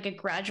kind of like a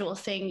gradual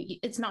thing.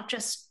 It's not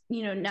just,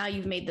 now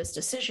you've made this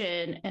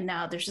decision and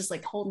now there's just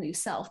like whole new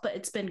self, but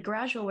it's been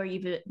gradual where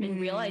you've been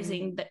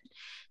realizing that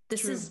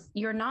this is,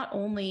 you're not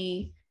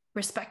only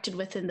respected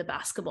within the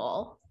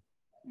basketball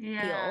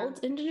field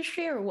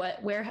industry, or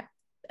where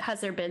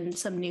has there been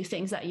some new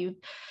things that you've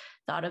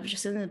thought of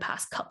just in the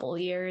past couple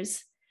of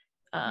years?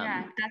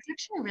 Yeah, that's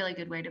actually a really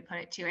good way to put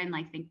it too, and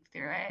like think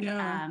through it.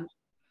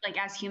 Like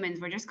as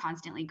humans, we're just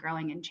constantly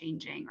growing and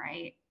changing,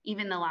 right?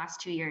 Even the last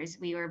 2 years,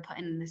 we were put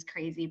in this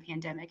crazy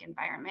pandemic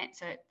environment,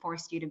 so it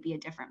forced you to be a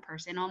different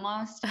person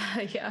almost.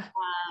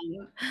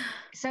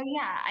 So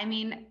yeah, I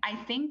mean, I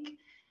think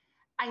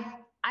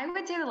I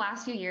would say the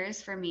last few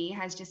years for me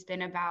has just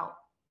been about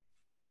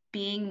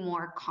being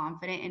more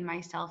confident in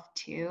myself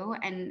too.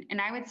 And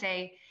I would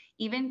say,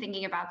 even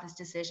thinking about this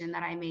decision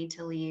that I made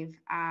to leave,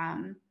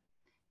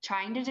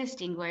 trying to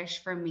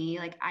distinguish for me,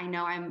 like I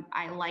know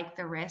I like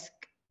the risk.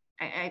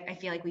 I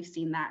feel like we've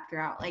seen that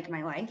throughout like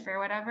my life or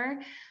whatever.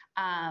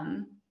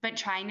 But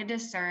trying to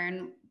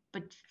discern,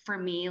 but for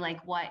me,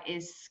 like what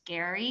is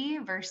scary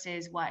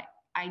versus what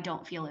I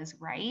don't feel is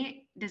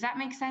right. Does that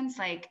make sense?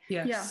 Like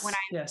when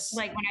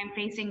I'm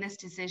facing this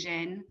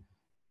decision,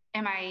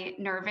 am I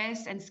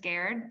nervous and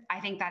scared? I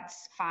think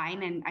that's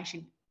fine, and I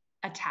should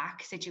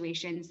attack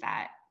situations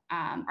that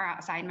are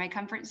outside my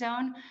comfort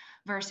zone,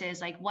 versus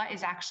like what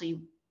is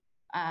actually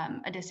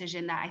a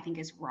decision that I think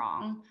is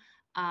wrong.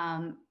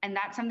 And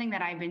that's something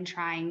that I've been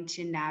trying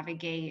to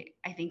navigate,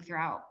 I think,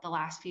 throughout the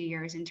last few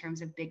years in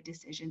terms of big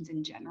decisions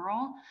in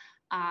general.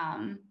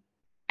 And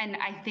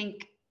I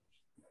think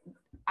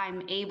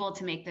I'm able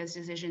to make those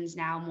decisions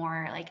now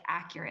more like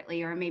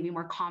accurately or maybe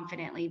more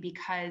confidently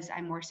because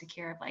I'm more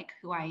secure of like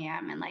who I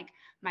am and like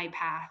my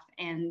path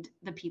and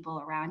the people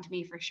around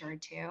me for sure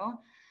too.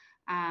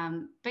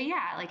 But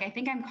yeah, like I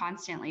think I'm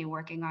constantly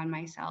working on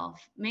myself,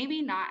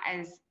 maybe not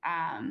as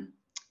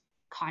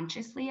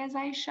consciously as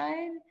I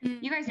should.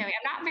 You guys know me.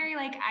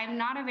 I'm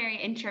not a very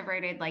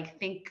introverted like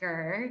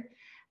thinker.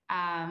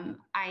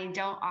 I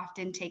don't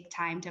often take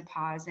time to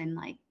pause and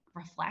like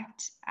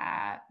reflect,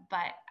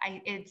 but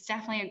it's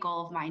definitely a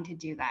goal of mine to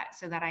do that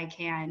so that I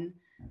can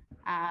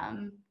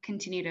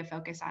continue to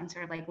focus on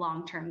sort of like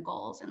long-term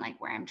goals and like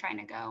where I'm trying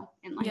to go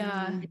in life.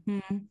 Yeah.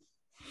 Mm-hmm.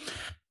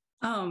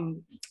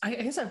 I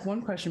guess I have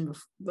one question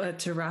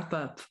to wrap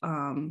up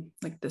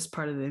like this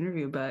part of the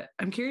interview, but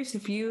I'm curious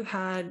if you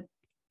had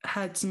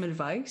some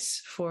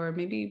advice for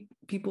maybe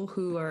people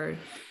who are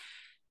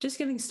just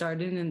getting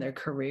started in their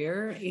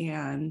career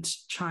and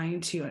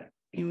trying to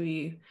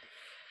maybe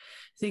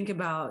think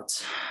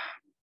about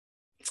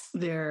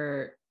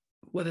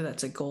whether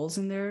that's like goals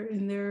in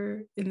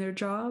their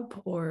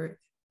job, or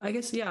I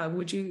guess, yeah,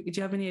 do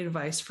you have any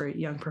advice for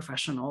young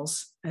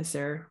professionals as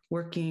they're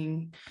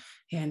working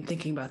and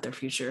thinking about their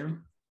future?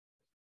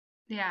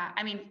 Yeah.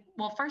 I mean,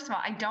 well, first of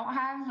all, I don't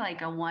have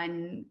like a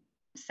one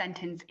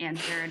sentence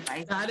answer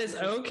advice. That is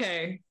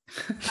okay.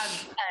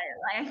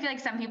 I feel like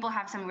some people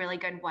have some really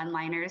good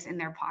one-liners in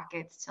their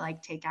pockets to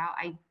like take out.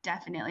 I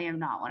definitely am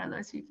not one of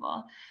those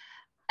people.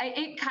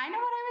 It kind of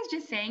what I was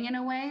just saying in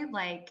a way,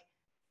 like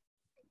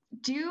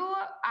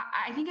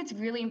I think it's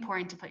really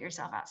important to put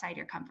yourself outside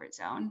your comfort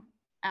zone.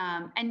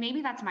 And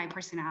maybe that's my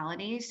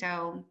personality.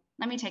 So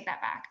let me take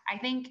that back. I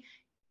think,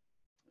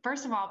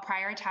 first of all,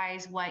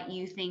 prioritize what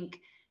you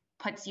think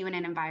puts you in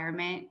an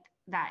environment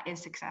that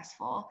is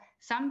successful.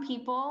 Some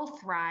people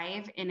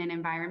thrive in an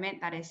environment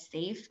that is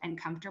safe and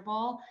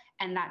comfortable,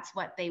 and that's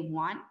what they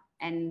want.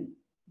 And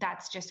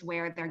that's just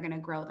where they're going to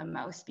grow the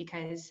most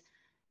because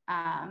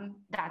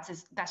that's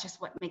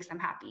just what makes them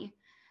happy.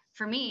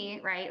 For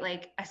me, right,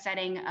 like a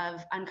setting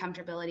of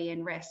uncomfortability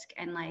and risk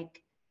and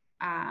like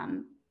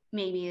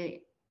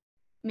maybe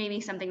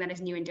something that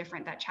is new and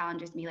different that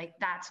challenges me, like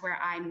that's where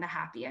I'm the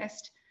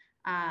happiest.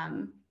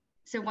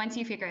 So once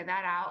you figure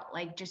that out,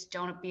 like just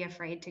don't be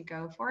afraid to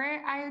go for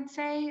it, I would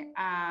say.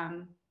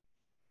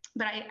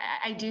 But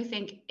I do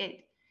think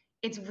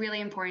it's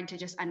really important to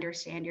just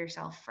understand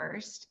yourself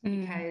first,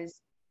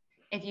 because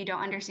if you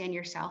don't understand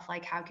yourself,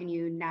 like how can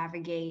you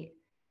navigate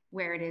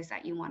where it is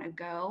that you want to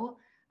go?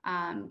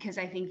 Because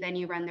I think then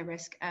you run the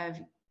risk of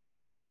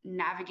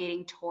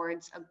navigating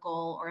towards a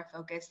goal or a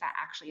focus that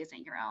actually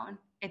isn't your own.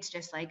 It's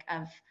just like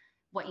of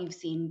what you've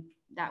seen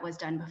that was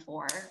done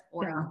before,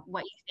 or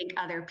what you think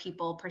other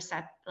people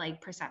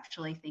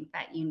perceptually think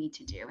that you need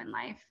to do in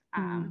life.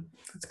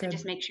 That's good. So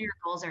just make sure your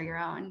goals are your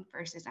own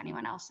versus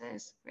anyone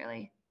else's,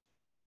 really.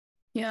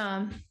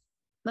 Yeah,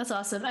 that's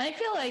awesome. I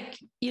feel like,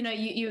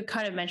 you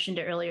kind of mentioned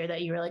it earlier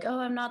that you were like, oh,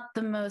 I'm not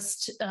the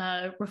most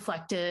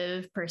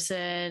reflective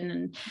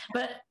person.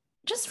 But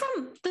just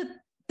from the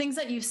things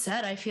that you've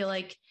said, I feel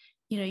like,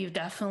 you've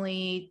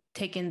definitely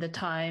taken the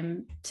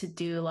time to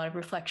do a lot of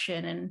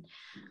reflection,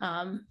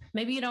 and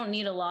maybe you don't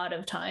need a lot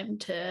of time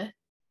to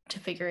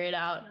figure it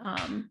out.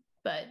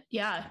 But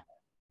yeah,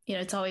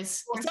 it's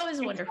always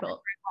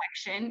wonderful.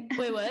 Reflection.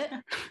 Wait, what?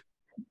 I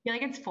feel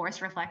like it's forced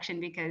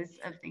reflection because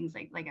of things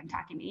like I'm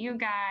talking to you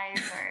guys,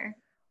 or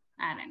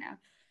I don't know.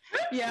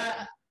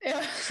 Yeah.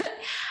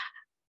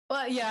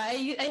 Well, yeah,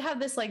 I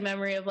have this like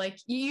memory of like,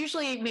 you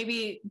usually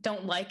maybe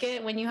don't like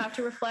it when you have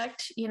to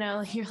reflect, you're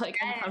like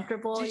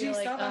uncomfortable. Did you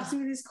stop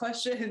asking me these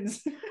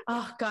questions?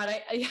 Oh God.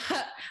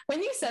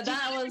 When you said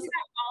that, I was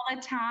all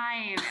the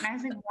time. And I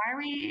was like,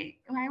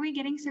 why are we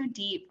getting so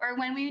deep? Or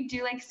when we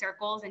do like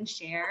circles and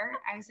share,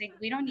 I was like,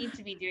 we don't need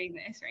to be doing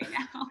this right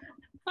now.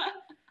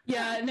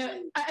 Yeah,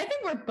 no, I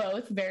think we're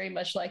both very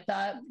much like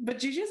that. But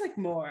Gigi's like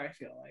more, I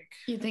feel like.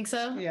 You think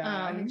so?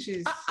 Yeah, I think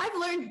she's...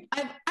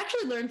 I've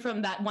actually learned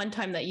from that one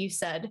time that you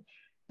said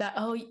that,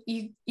 oh,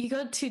 you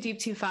go too deep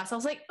too fast. I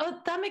was like, oh,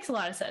 that makes a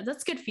lot of sense.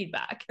 That's good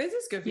feedback. This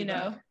is good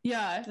feedback.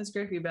 Yeah. That's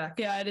great feedback.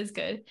 Yeah, it is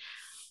good.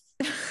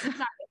 It's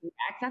not good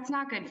feedback. That's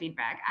not good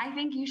feedback. I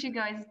think you should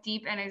go as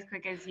deep and as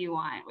quick as you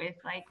want with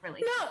like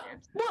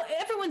relationships. No, well,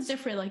 everyone's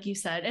different, like you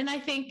said. And I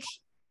think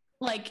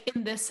like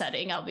in this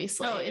setting,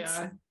 obviously,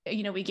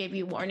 we gave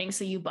you warning,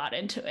 so you bought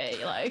into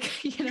it. Like,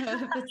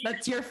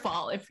 that's your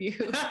fault if you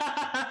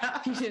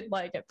didn't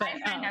like it. But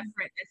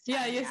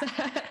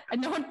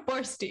no one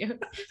forced you.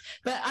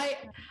 But I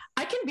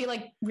can be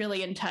like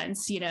really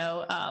intense.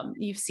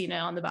 You've seen it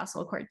on the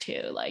basketball court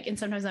too. Like, and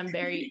sometimes I'm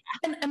very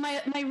and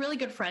my really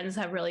good friends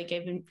have really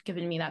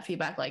given me that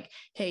feedback. Like,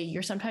 hey,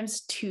 you're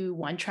sometimes too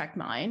one-track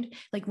mind.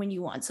 Like when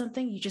you want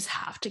something, you just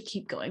have to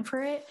keep going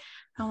for it.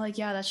 I'm like,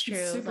 yeah, that's true.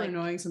 It's super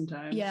annoying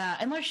sometimes. Yeah,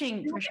 and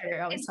Lushing for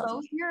sure always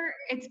tells me.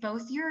 It's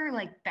both your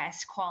like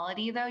best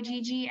quality though,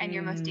 Gigi, and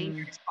your most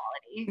dangerous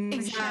quality.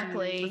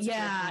 Exactly.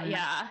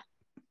 Yeah.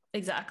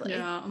 Exactly.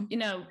 Yeah.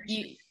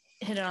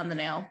 hit it on the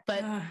nail.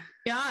 But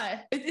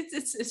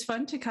it's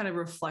fun to kind of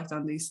reflect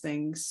on these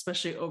things,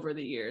 especially over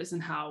the years,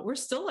 and how we're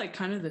still like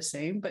kind of the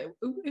same, but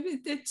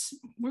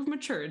we've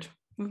matured.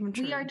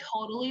 We are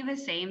totally the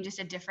same, just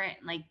a different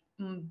like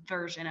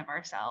version of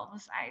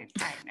ourselves. I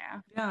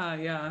know.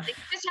 Yeah. Like,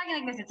 just talking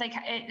like this, it's like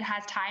it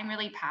has time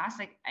really passed.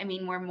 Like, I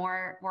mean,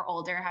 we're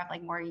older, have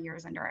like more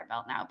years under our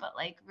belt now, but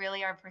like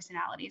really our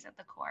personalities at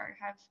the core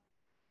have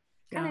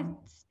kind of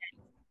stayed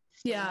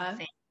the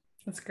same.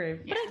 That's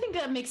great. But I think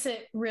that makes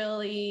it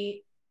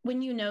really,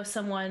 when you know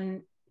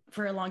someone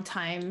for a long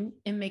time,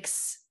 it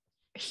makes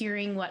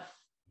hearing what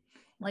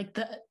like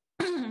the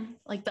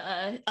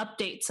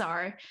updates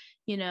are.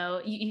 You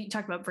know, you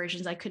talk about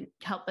versions. I couldn't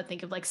help but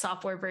think of like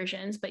software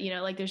versions, but you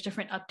know, like there's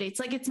different updates.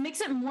 Like it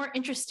makes it more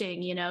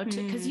interesting, you know,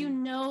 because you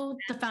know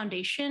the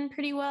foundation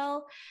pretty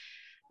well,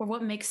 or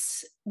what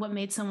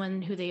made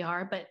someone who they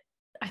are. But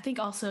I think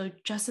also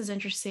just as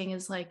interesting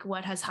is like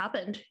what has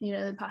happened, you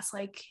know, the past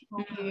like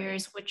few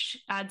years,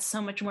 which adds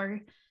so much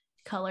more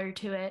color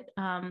to it.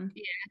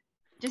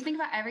 Just think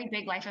about every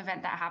big life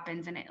event that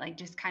happens, and it like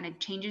just kind of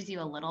changes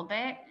you a little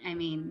bit. I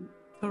mean,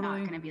 not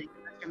going to be like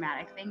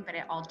dramatic thing, but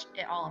it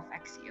all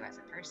affects you as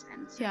a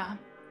person. So. Yeah.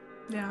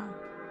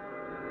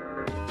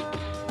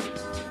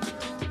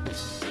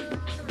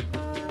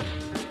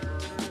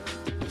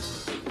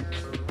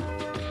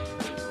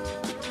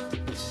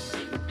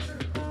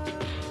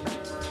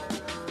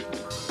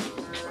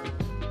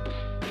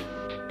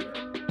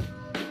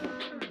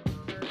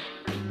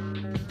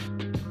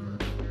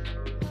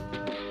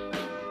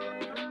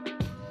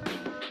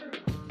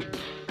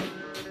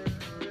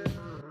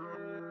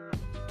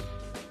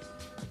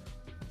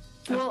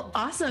 Well,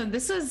 awesome.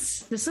 This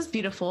was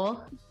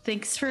beautiful.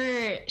 Thanks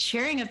for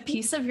sharing a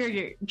piece of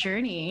your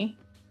journey.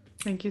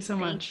 Thank you so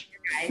much.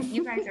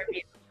 You guys are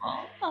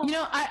beautiful. You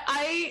know,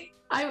 I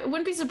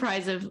wouldn't be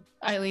surprised if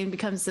Eileen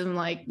becomes some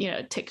like, you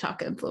know,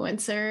 TikTok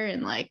influencer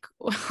and like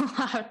we'll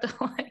have to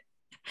like.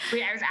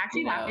 Wait, I was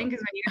actually laughing because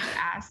when you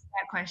asked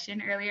that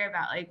question earlier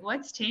about like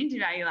what's changed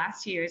about you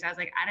last 2 years, I was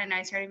like, I don't know,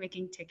 I started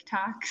making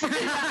TikToks.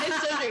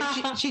 It's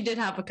so true. She did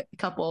have a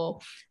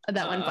couple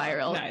that went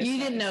viral. Nice, you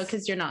didn't know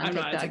because you're not on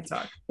TikTok. Not on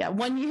TikTok. Yeah,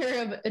 1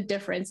 year of a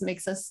difference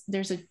makes us.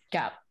 There's a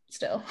gap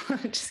still.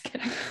 Just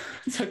kidding.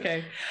 It's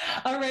okay.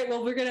 All right.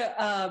 Well, we're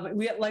gonna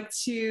we'd like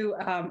to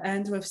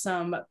end with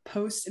some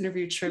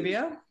post-interview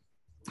trivia.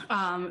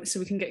 So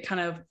we can get kind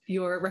of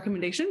your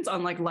recommendations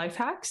on like life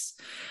hacks.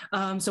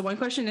 So one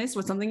question is,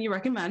 what's something you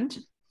recommend?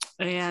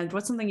 And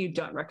what's something you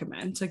don't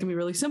recommend? So it can be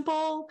really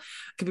simple,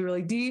 it can be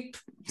really deep.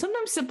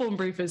 Sometimes simple and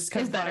brief is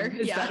kind of better.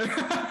 It's better.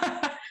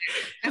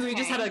 Because we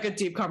just had like a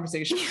deep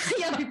conversation.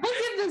 Yeah, people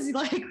give this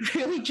like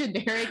really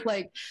generic,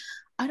 like,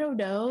 I don't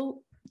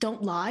know,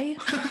 don't lie.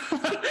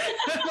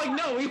 Like,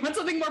 no, we want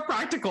something more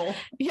practical.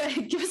 Yeah,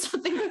 give us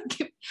something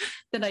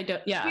that I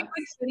don't. Yeah.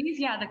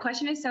 Yeah, the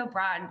question is so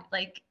broad.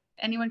 Like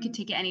anyone could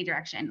take it any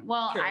direction.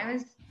 Well, sure. I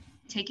was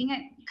taking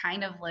it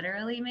kind of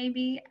literally,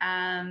 maybe.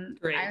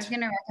 Great. I was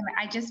going to recommend,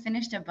 I just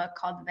finished a book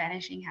called The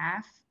Vanishing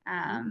Half.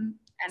 And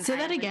say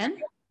that again?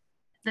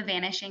 The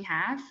Vanishing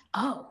Half.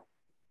 Oh.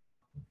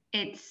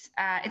 It's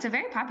a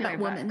very popular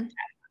book. Woman.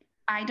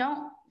 I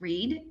don't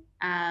read,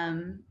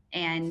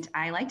 and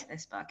I liked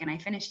this book and I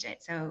finished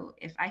it. So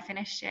if I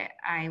finished it,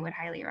 I would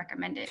highly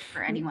recommend it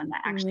for anyone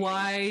that actually.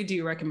 Why do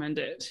you recommend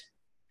it?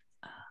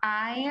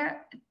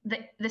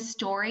 The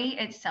story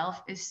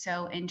itself is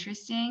so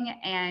interesting,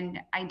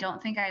 and I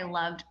don't think I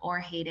loved or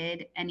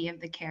hated any of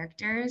the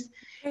characters.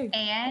 Okay.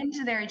 And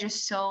there are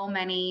just so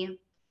many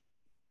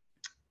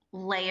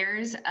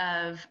layers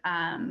of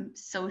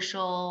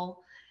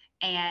social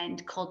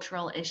and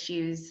cultural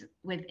issues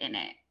within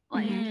it.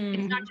 Like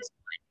it's not just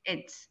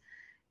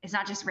it's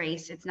not just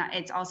race.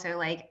 It's also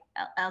like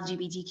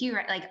LGBTQ,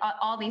 right? Like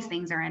all these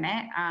things are in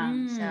it.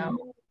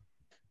 So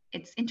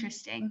it's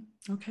interesting.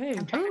 Okay.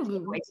 I'm trying not to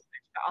give away too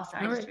much, but also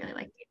I just really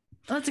liked it.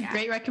 Well, that's a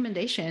great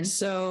recommendation.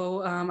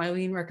 So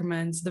Eileen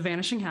recommends The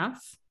Vanishing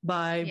Half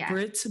by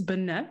Britt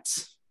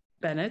Bennett.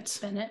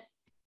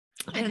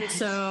 And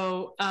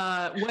so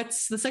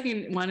what's the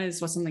second one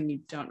is what's something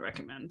you don't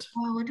recommend?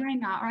 Oh, what do I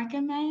not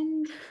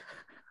recommend?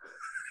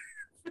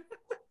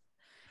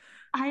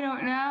 I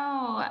don't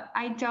know.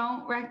 I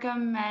don't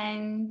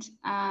recommend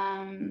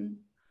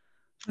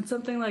it's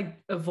something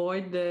like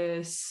avoid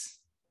this.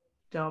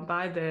 Don't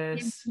buy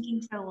this. I'm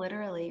thinking so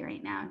literally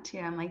right now too.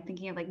 I'm like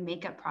thinking of like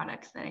makeup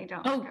products that I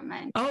don't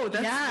recommend. Oh,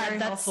 that's very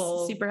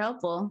helpful. Super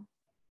helpful.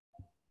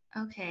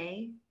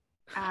 Okay.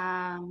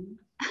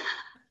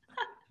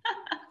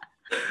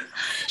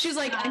 She's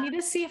like, I need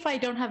to see if I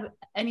don't have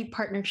any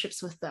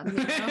partnerships with them.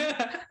 You know?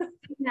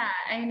 Yeah,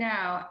 I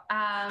know.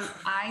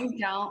 I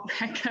don't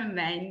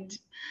recommend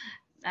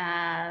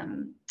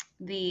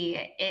the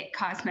IT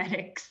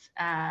Cosmetics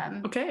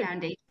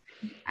foundation.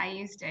 I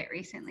used it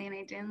recently and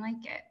I didn't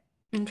like it.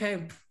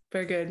 Okay,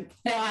 very good.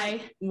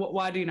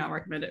 Why do you not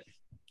recommend it?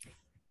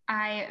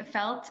 I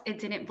felt it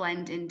didn't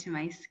blend into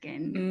my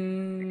skin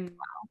very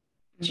well.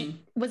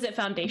 Was it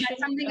foundation? But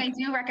something I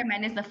do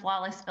recommend is the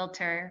Flawless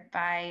Filter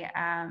by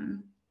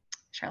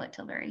Charlotte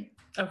Tilbury.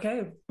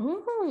 Okay.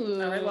 Ooh.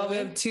 All right. Well, we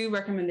have 2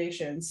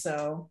 recommendations.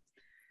 So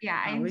Yeah,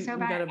 I'm so we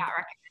bad gotta- at not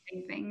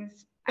recommending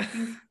things. I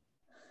think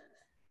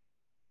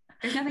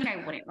there's nothing I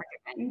wouldn't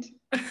recommend.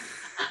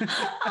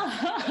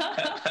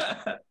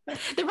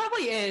 There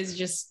probably is,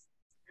 just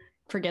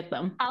forget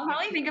them. I'll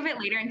probably think of it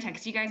later and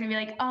text you guys and be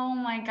like, oh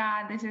my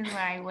God, this is what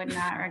I would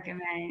not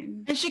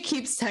recommend. And she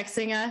keeps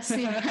texting us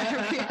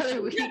every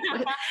other week.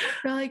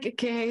 We're like,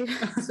 okay,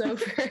 it's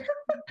over. Can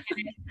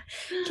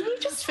you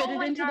just fit Oh it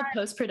my into the God.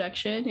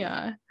 post-production?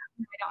 Yeah.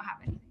 I don't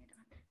have anything.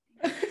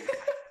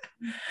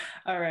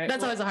 All right.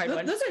 That's always a hard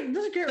one. Those are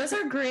great. Those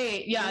are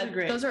great. Yeah, Those are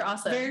great. those are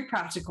awesome. Very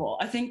practical.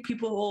 I think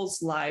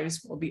people's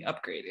lives will be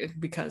upgraded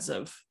because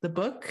of the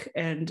book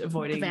and The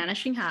avoiding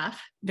Vanishing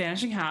Half.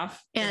 Vanishing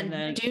Half. And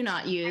then do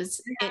not use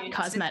Yeah, It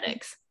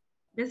Cosmetics.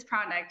 This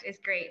product is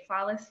great.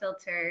 Flawless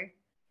filter,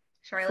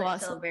 Charlotte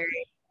Flawless-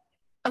 Tilbury.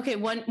 Okay,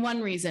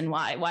 one reason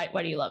why. Why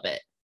do you love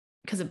it?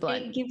 Because of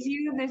blood. It gives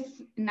you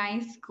this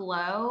nice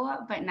glow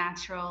but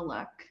natural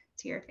look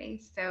to your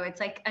face. So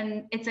it's like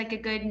a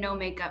good no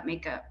makeup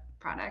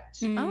product.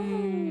 Mm. Oh.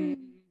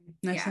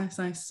 Nice, Yeah.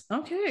 nice.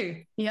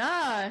 Okay.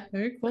 Yeah,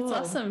 Very cool.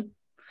 that's awesome.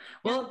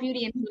 Well,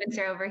 beauty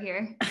influencer over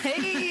here.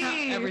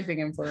 Hey, Everything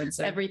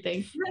influencer.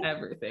 everything.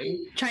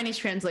 Everything. Chinese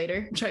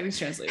translator. Chinese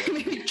translator.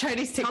 Maybe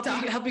Chinese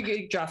TikTok. Help you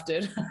get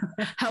drafted.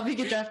 Help you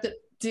get drafted,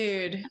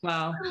 dude.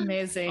 Wow.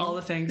 Amazing. All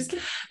the things,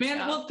 man.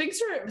 Yeah. Well, thanks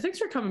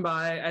for coming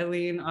by,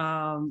 Eileen.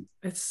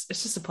 It's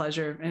just a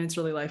pleasure, and it's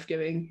really life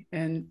giving,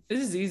 and this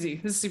is easy.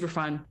 This is super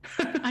fun.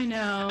 I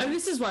know. And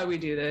this is why we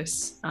do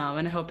this,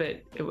 and I hope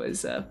it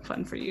was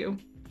fun for you.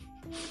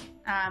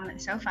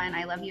 So fun.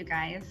 I love you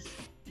guys.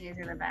 You guys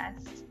are the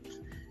best.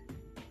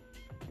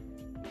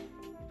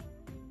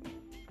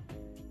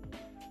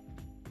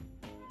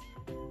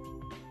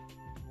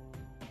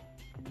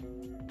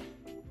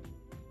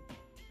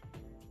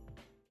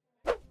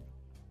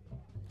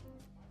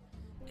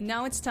 And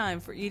now it's time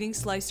for eating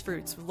sliced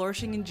fruits with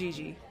Lorshing and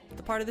Gigi,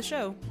 the part of the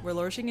show where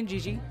Lorshing and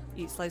Gigi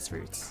eat sliced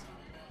fruits.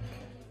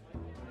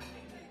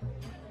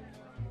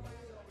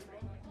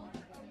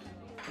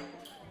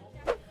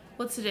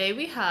 Well, today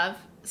we have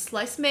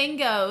sliced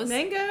mangoes.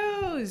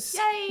 Mangoes!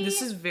 Yay!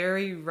 This is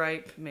very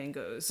ripe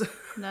mangoes.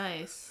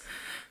 Nice.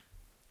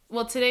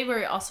 Well, today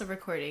we're also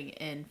recording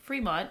in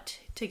Fremont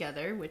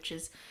together, which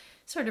is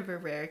sort of a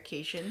rare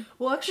occasion.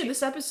 Well, actually,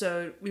 this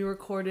episode we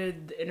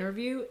recorded the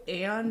interview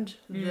and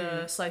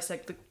the slice,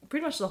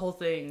 pretty much the whole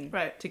thing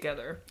Right.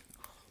 together.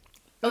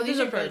 Oh, these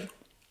Because are good.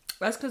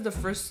 That's because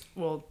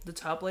the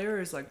top layer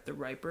is like the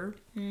riper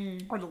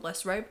or the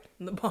less ripe,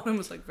 and the bottom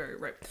was like very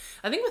ripe.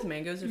 I think with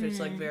mangoes, if it's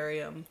like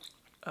very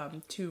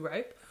too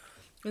ripe,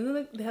 and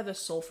then they have the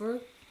sulfur.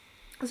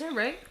 Is that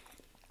right?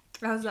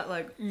 It has that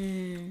like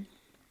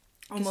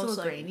almost little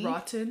like grainy.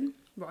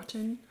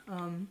 rotten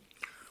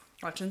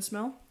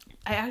smell.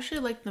 I actually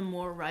like the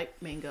more ripe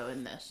mango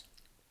in this.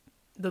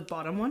 The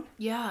bottom one.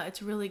 Yeah,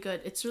 it's really good.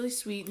 It's really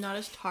sweet, not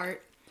as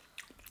tart.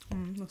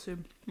 Let's see.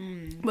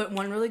 But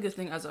one really good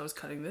thing as I was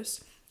cutting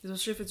this,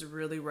 especially if it's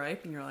really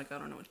ripe and you're like, I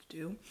don't know what to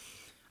do.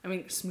 I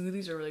mean,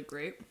 smoothies are really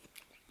great.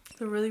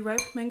 The really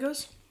ripe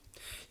mangoes,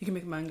 you can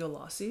make mango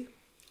lassi.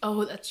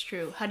 Oh, that's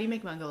true. How do you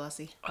make mango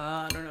lassi?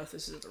 I don't know if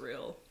this is a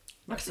real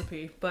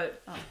recipe,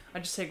 but I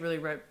just take really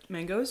ripe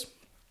mangoes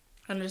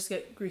and I just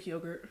get Greek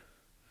yogurt.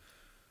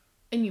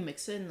 And you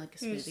mix it in like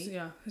a It's- smoothie?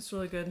 yeah, it's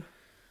really good.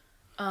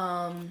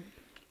 I've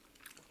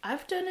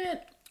done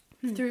it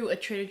through a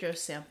Trader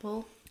Joe's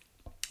sample.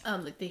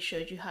 Like they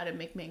showed you how to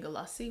make mango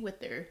lassi with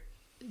their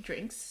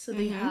drinks. So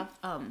they have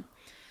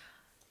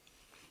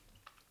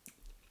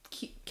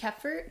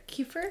kefir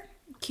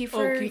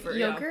Kefir,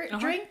 yeah. yogurt Uh-huh.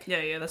 drink.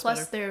 Yeah, that's Plus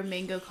better. their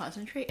mango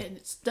concentrate, and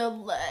it's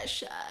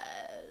delicious.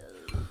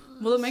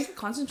 Well, the mango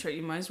concentrate,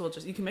 you might as well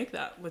you can make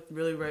that with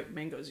really ripe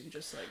mangoes. You can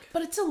just like...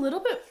 But it's a little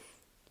bit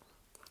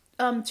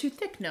too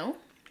thick, no?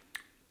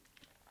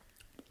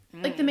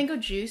 Like the mango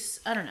juice,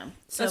 I don't know.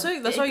 So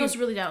That's why it goes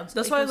really down.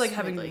 That's it why goes like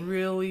having smoothly.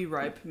 really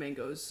ripe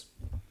mangoes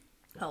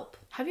help.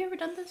 Have you ever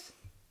done this?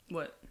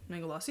 What?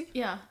 Mango lassi?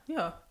 Yeah.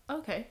 Yeah.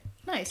 Okay.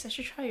 Nice. I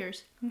should try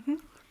yours.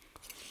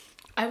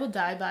 I will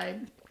die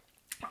by.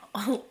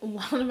 A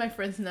lot of my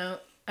friends know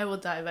I will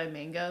die by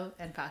mango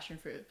and passion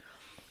fruit.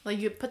 Like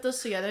you put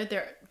those together,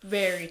 they're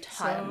very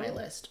high on my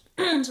list.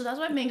 So that's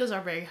why mangoes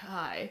are very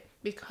high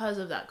because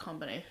of that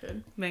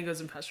combination.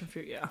 Mangoes and passion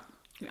fruit, yeah.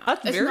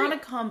 It's not a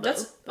combo.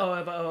 That's okay.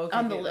 on the okay.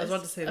 I was about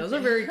to list. say those Okay.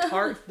 are very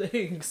tart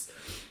things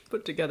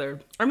put together.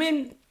 I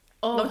mean,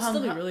 Oh, that would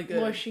still be really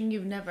good. Wishing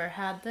you've never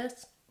had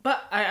this.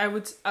 but I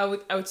would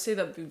say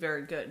that would be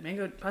very good.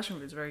 Mango passion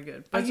fruit is very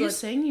good. But Are it's you like,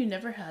 saying you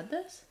never had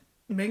this?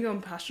 mango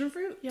and passion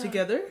fruit Yeah.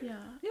 together? Yeah.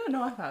 Yeah,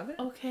 no, I have it.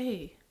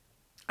 Okay.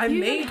 I you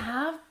made even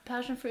have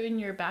passion fruit in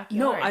your backyard.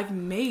 no, I've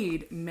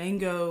made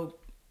mango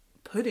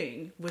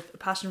pudding with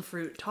passion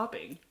fruit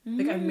topping.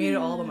 Like I made it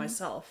all by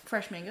myself.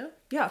 fresh mango.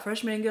 Yeah,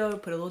 fresh mango,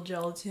 put a little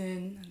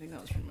gelatin. I think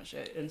that was pretty much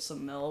it, and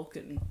some milk.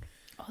 And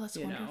Oh, that's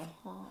You know,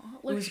 wonderful.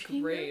 it was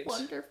Looking great.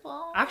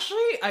 Wonderful.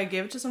 actually, I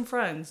gave it to some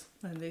friends,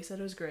 and they said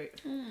it was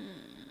great.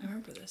 I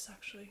remember this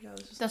actually. Yeah,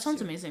 this was That last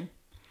sounds year. amazing.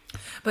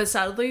 But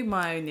sadly,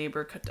 my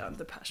neighbor cut down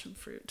the passion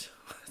fruit.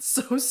 It's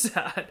so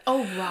sad.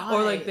 Oh, right.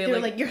 Or like they're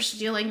like, you're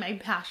stealing my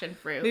passion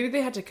fruit. Maybe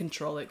they had to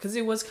control it because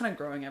it was kind of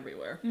growing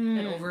everywhere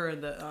and over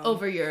the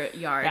Over your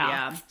yard,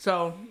 yeah.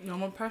 So no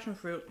more passion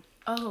fruit.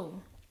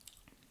 Oh.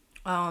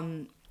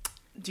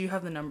 Do you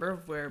have the number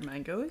of where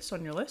mango is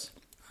on your list?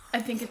 I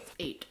think it's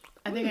 8.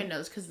 I think I know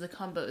this because the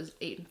combo is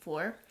 8 and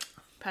 4.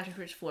 Passion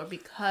fruit is 4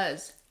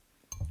 because...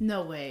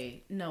 No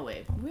way.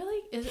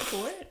 Really? Is it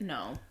 4?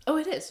 No. Oh,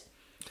 it is.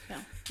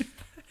 Yeah.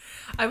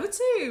 I would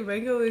say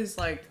mango is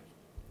like,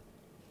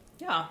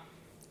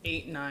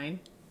 8, 9.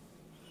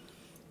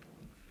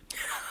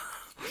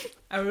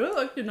 I really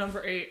like the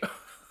number 8.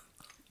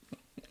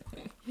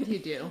 You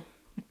do.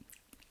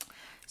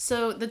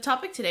 So the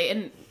topic today,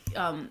 and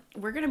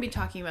we're going to be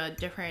talking about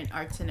different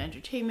arts and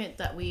entertainment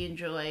that we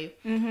enjoy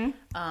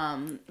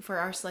for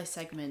our Slice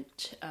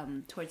segment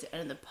towards the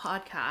end of the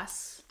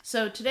podcast.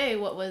 So today,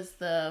 what was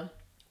the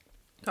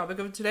Topic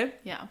of today?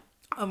 Yeah.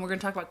 We're going to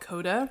talk about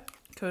Coda.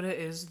 Coda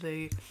is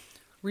the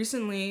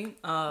recently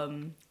winner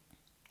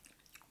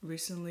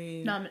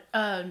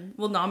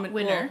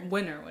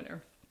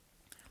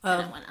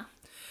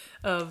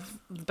of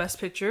Best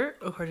Picture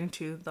according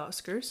to the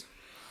Oscars.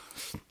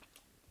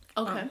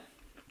 Okay.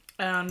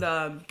 And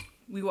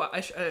we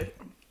watched it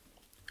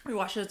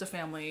as a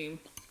family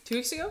 2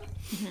 weeks ago,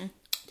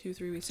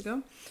 2-3 weeks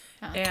ago,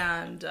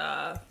 and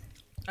I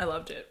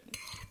loved it.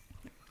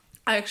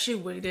 I actually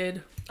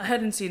waited. I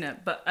hadn't seen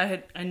it, but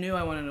I knew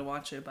I wanted to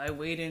watch it, but I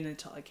waited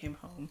until I came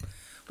home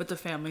with the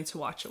family to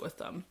watch it with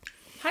them.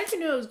 How did you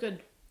know it was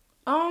good?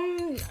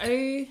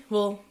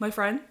 My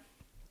friend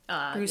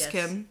Bruce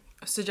Kim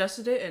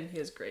suggested it, and he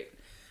is great.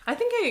 I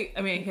think he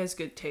has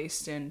good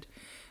taste, and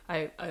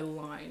I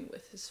align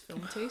with his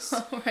film taste.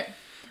 Right.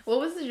 What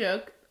was the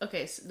joke?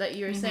 Okay, so that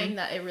you were saying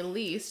that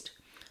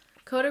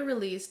Coda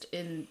released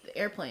in the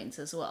airplanes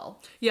as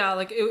well. Yeah,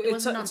 like it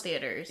wasn't on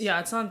theaters. Yeah,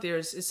 it's on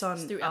theaters. It's on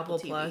through Apple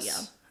TV, Plus.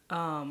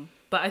 Yeah.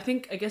 But I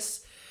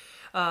guess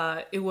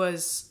it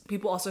was,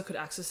 people also could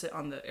access it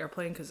on the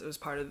airplane because it was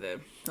part of a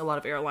lot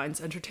of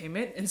airlines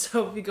entertainment. And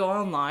so if you go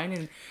online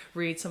and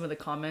read some of the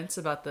comments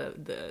about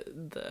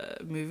the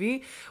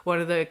movie,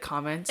 one of the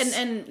comments,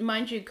 and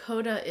mind you,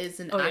 CODA is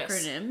an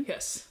acronym,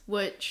 yes,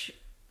 which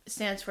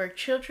stands for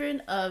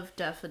Children of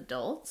Deaf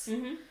Adults.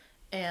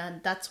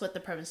 And that's what the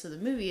premise of the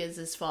movie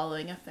is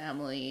following a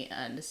family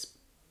and this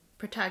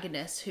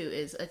protagonist who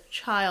is a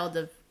child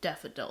of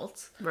deaf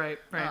adults. Right.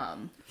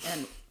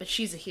 But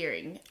she's a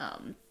hearing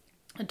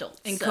adult.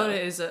 And Coda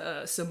is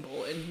a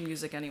symbol in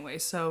music anyway.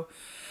 So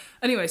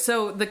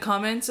the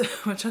comments,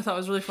 which I thought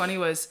was really funny,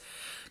 was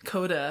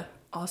Coda,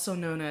 also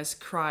known as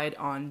Cried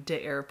on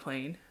the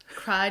Airplane.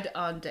 Cried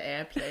on the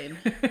Airplane.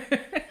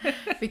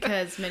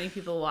 Because many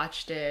people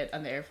watched it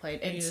on the airplane.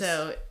 And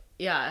so,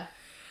 yeah.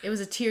 It was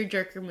a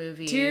tearjerker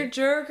movie.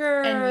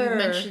 Tearjerker! And you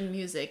mentioned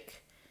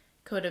music.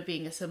 Coda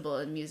being a symbol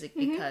in music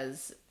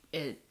because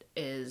it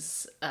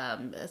is a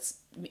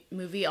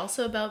movie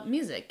also about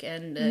music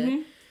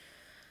and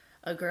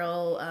a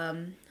girl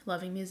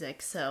loving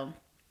music. So,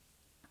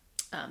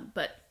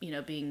 but,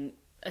 being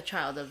a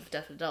child of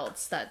deaf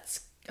adults, that's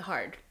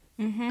hard.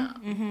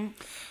 And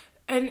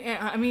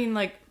I mean,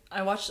 like,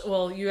 I watched.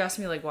 Well, you asked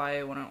me why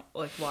I wanted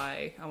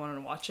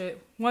to watch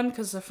it. One,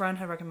 because a friend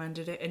had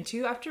recommended it, and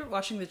two, after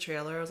watching the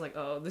trailer, I was like,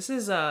 oh, this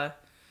is a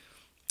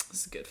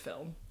good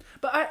film.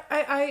 But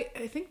I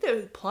think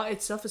the plot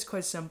itself is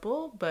quite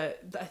simple, but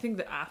I think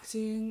the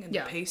acting and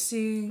the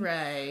pacing,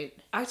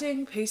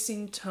 acting,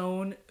 pacing,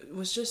 tone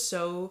was just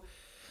so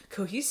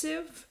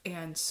cohesive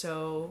and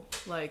so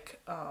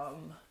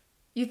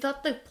You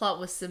thought the plot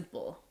was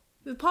simple.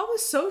 The plot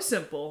was so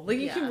simple. Like,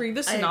 you can read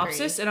the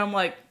synopsis, and I'm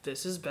like,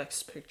 this is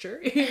Best Picture.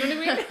 You know what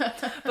I mean?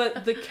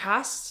 But the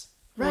cast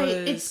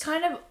it's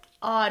kind of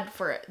odd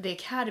for the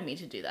Academy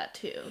to do that,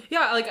 too.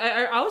 Yeah, like,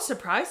 I was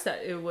surprised that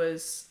it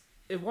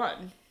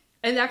won.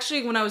 And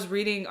actually, when I was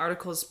reading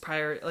articles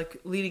prior, like,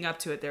 leading up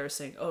to it, they were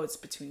saying, oh, it's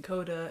between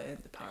Coda and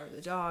The Power of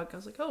the Dog. I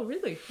was like, oh,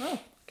 really? Oh,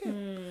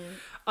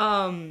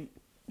 okay.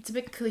 It's a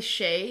bit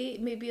cliche,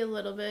 maybe a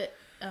little bit.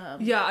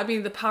 Yeah, I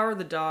mean, The Power of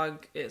the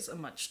Dog is a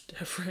much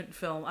different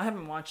film. I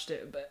haven't watched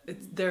it, but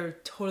they're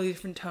totally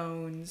different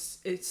tones.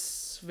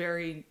 It's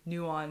very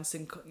nuanced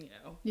and,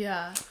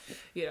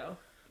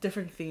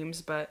 different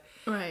themes. But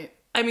I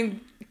mean,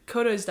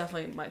 Coda is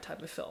definitely my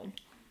type of film.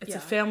 It's a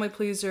family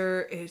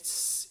pleaser.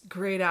 It's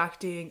great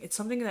acting. It's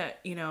something that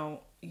I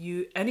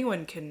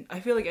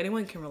feel like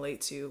anyone can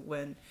relate to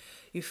when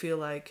you feel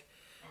like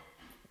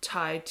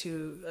tied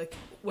to, like,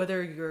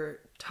 whether you're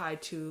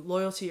tied to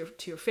loyalty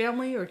to your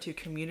family or to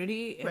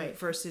community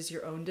versus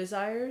your own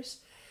desires,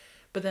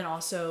 but then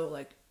also,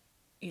 like,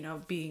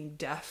 being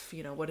deaf,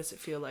 what does it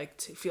feel like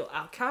to feel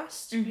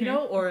outcast,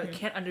 or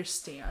can't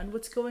understand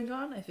what's going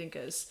on. I think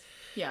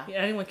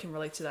anyone can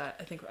relate to that.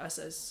 I think us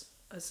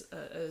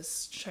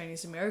as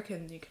Chinese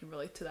American, you can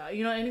relate to that.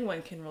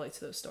 Anyone can relate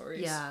to those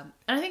stories. Yeah,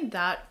 and I think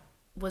that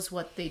was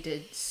what they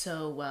did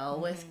so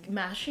well with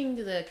mashing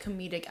the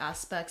comedic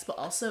aspects, but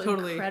also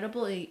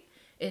incredibly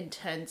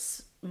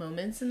intense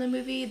moments in the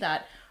movie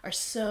that are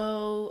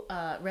so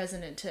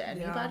resonant to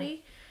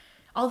anybody.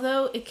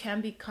 Although it can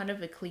be kind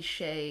of a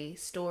cliche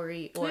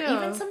story, or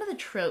even some of the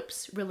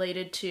tropes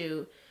related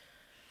to,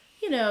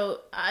 you know,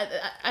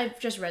 I've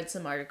just read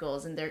some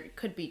articles, and there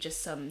could be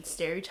just some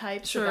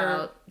stereotypes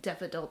about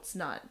deaf adults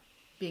not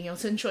being able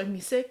to enjoy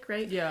music,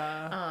 right?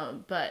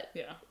 But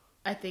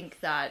I think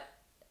that,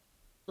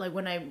 like,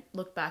 when I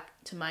look back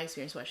to my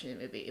experience watching the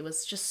movie, it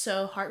was just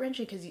so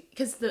heart-wrenching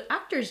because the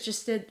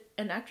actors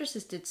and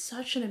actresses did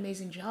such an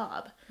amazing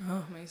job.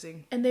 Oh,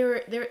 amazing. And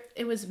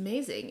it was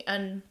amazing.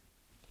 And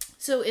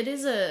so it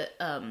is the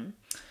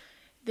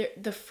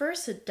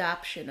first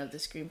adaptation of the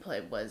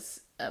screenplay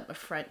was a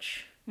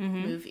French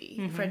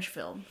movie, French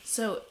film.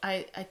 So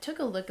I took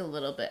a look a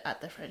little bit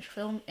at the French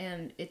film,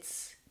 and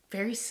it's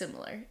very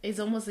similar. It's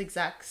almost the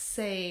exact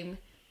same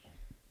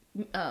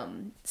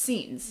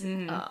scenes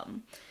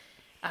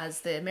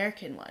as the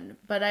American one.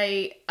 But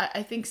I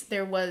think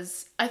there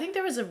was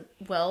a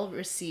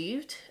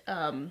well-received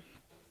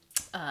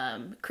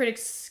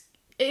critics.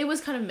 It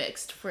was kind of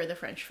mixed for the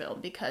French film,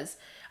 because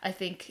I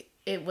think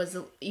it was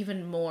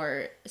even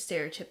more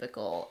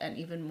stereotypical and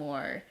even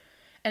more,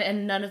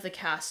 and none of the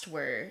cast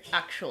were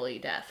actually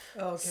deaf.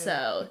 Okay.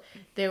 So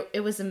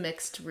it was a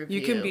mixed review.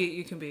 You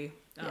can be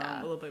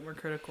a little bit more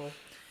critical.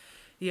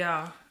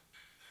 Yeah.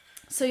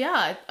 So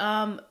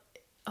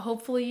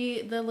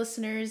hopefully the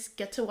listeners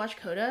get to watch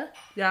Coda.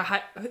 Yeah,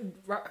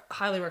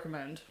 highly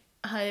recommend.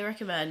 Highly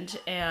recommend,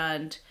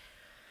 and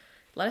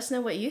let us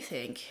know what you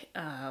think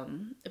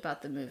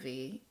about the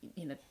movie.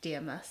 You know,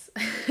 DM us.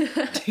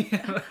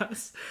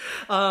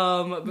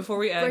 Before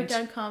we end, break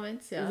down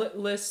comments. Yeah.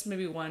 List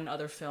maybe one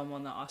other film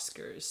on the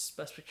Oscars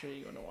Best Picture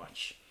you want to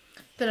watch.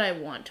 That I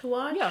want to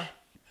watch. Yeah.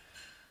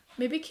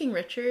 Maybe King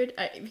Richard,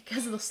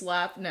 because of the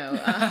slap. No.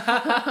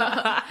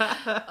 I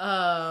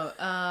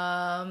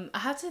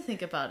have to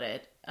think about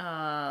it.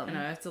 I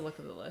have to look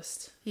at the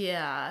list.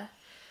 Yeah.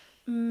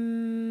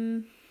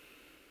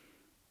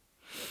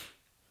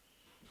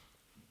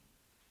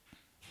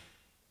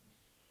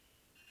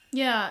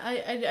 Yeah,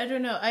 I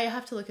don't know. I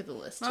have to look at the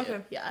list too.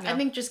 Okay. Yeah, I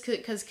think just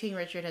because King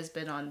Richard has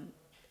been on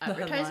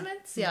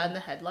advertisements, and the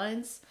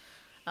headlines.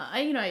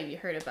 I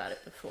heard about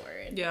it before,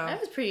 and I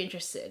was pretty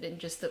interested in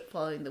just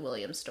following the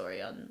Williams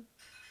story on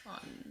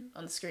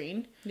the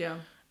screen. Yeah.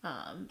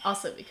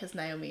 Also because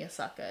Naomi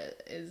Osaka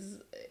is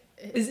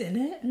in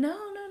it.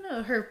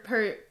 No.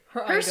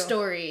 Her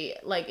story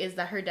is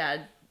that her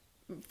dad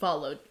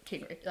followed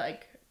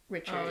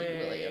Richard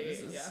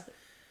Williams'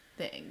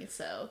 thing.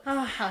 So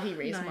how he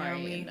raised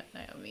Mari and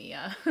Naomi.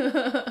 Yeah.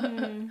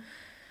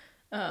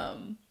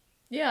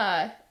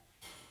 Yeah.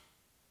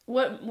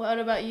 What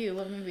about you?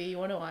 What movie you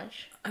want to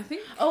watch? I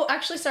think. Oh,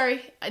 actually,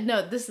 sorry.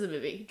 No, this is the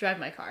movie. Drive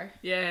My Car.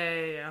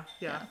 Yeah.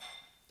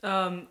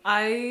 I'm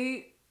trying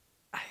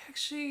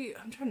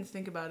to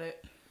think about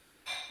it.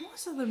 What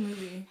was the other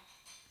movie?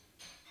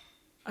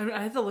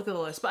 I have to look at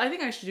the list, but I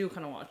think I should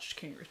kind of watch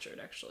King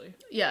Richard, actually.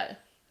 Yeah.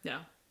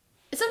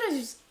 Sometimes you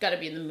just gotta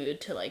be in the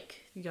mood to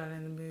You got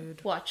in the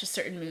mood. Watch a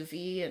certain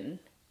movie and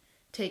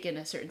take in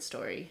a certain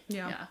story.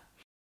 Yeah.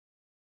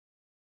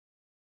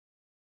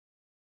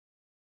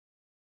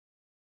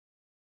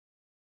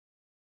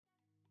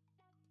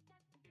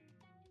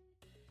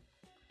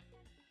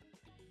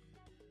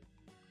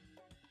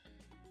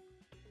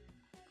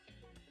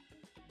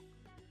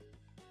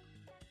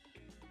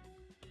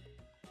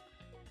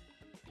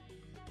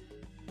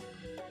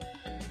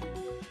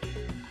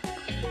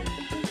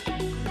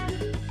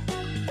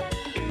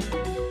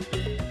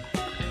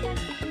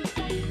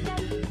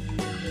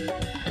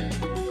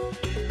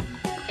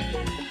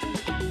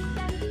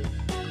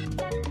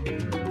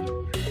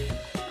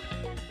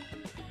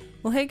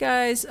 Well, hey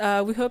guys,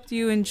 we hope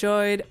you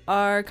enjoyed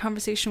our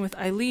conversation with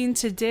Eileen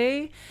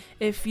today.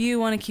 If you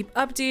want to keep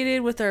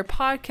updated with our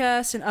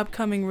podcast and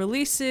upcoming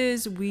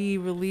releases, we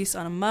release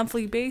on a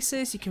monthly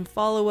basis. You can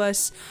follow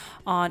us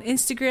on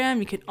Instagram.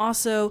 You can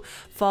also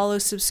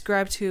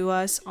subscribe to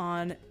us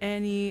on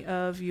any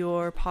of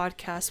your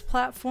podcast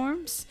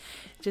platforms.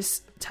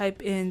 Just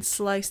type in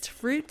Sliced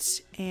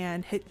Fruit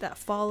and hit that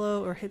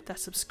follow or hit that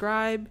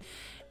subscribe.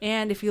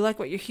 And if you like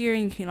what you're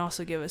hearing, you can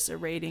also give us a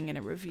rating and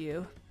a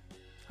review.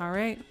 All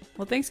right.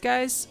 Well, thanks,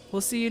 guys.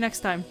 We'll see you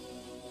next time.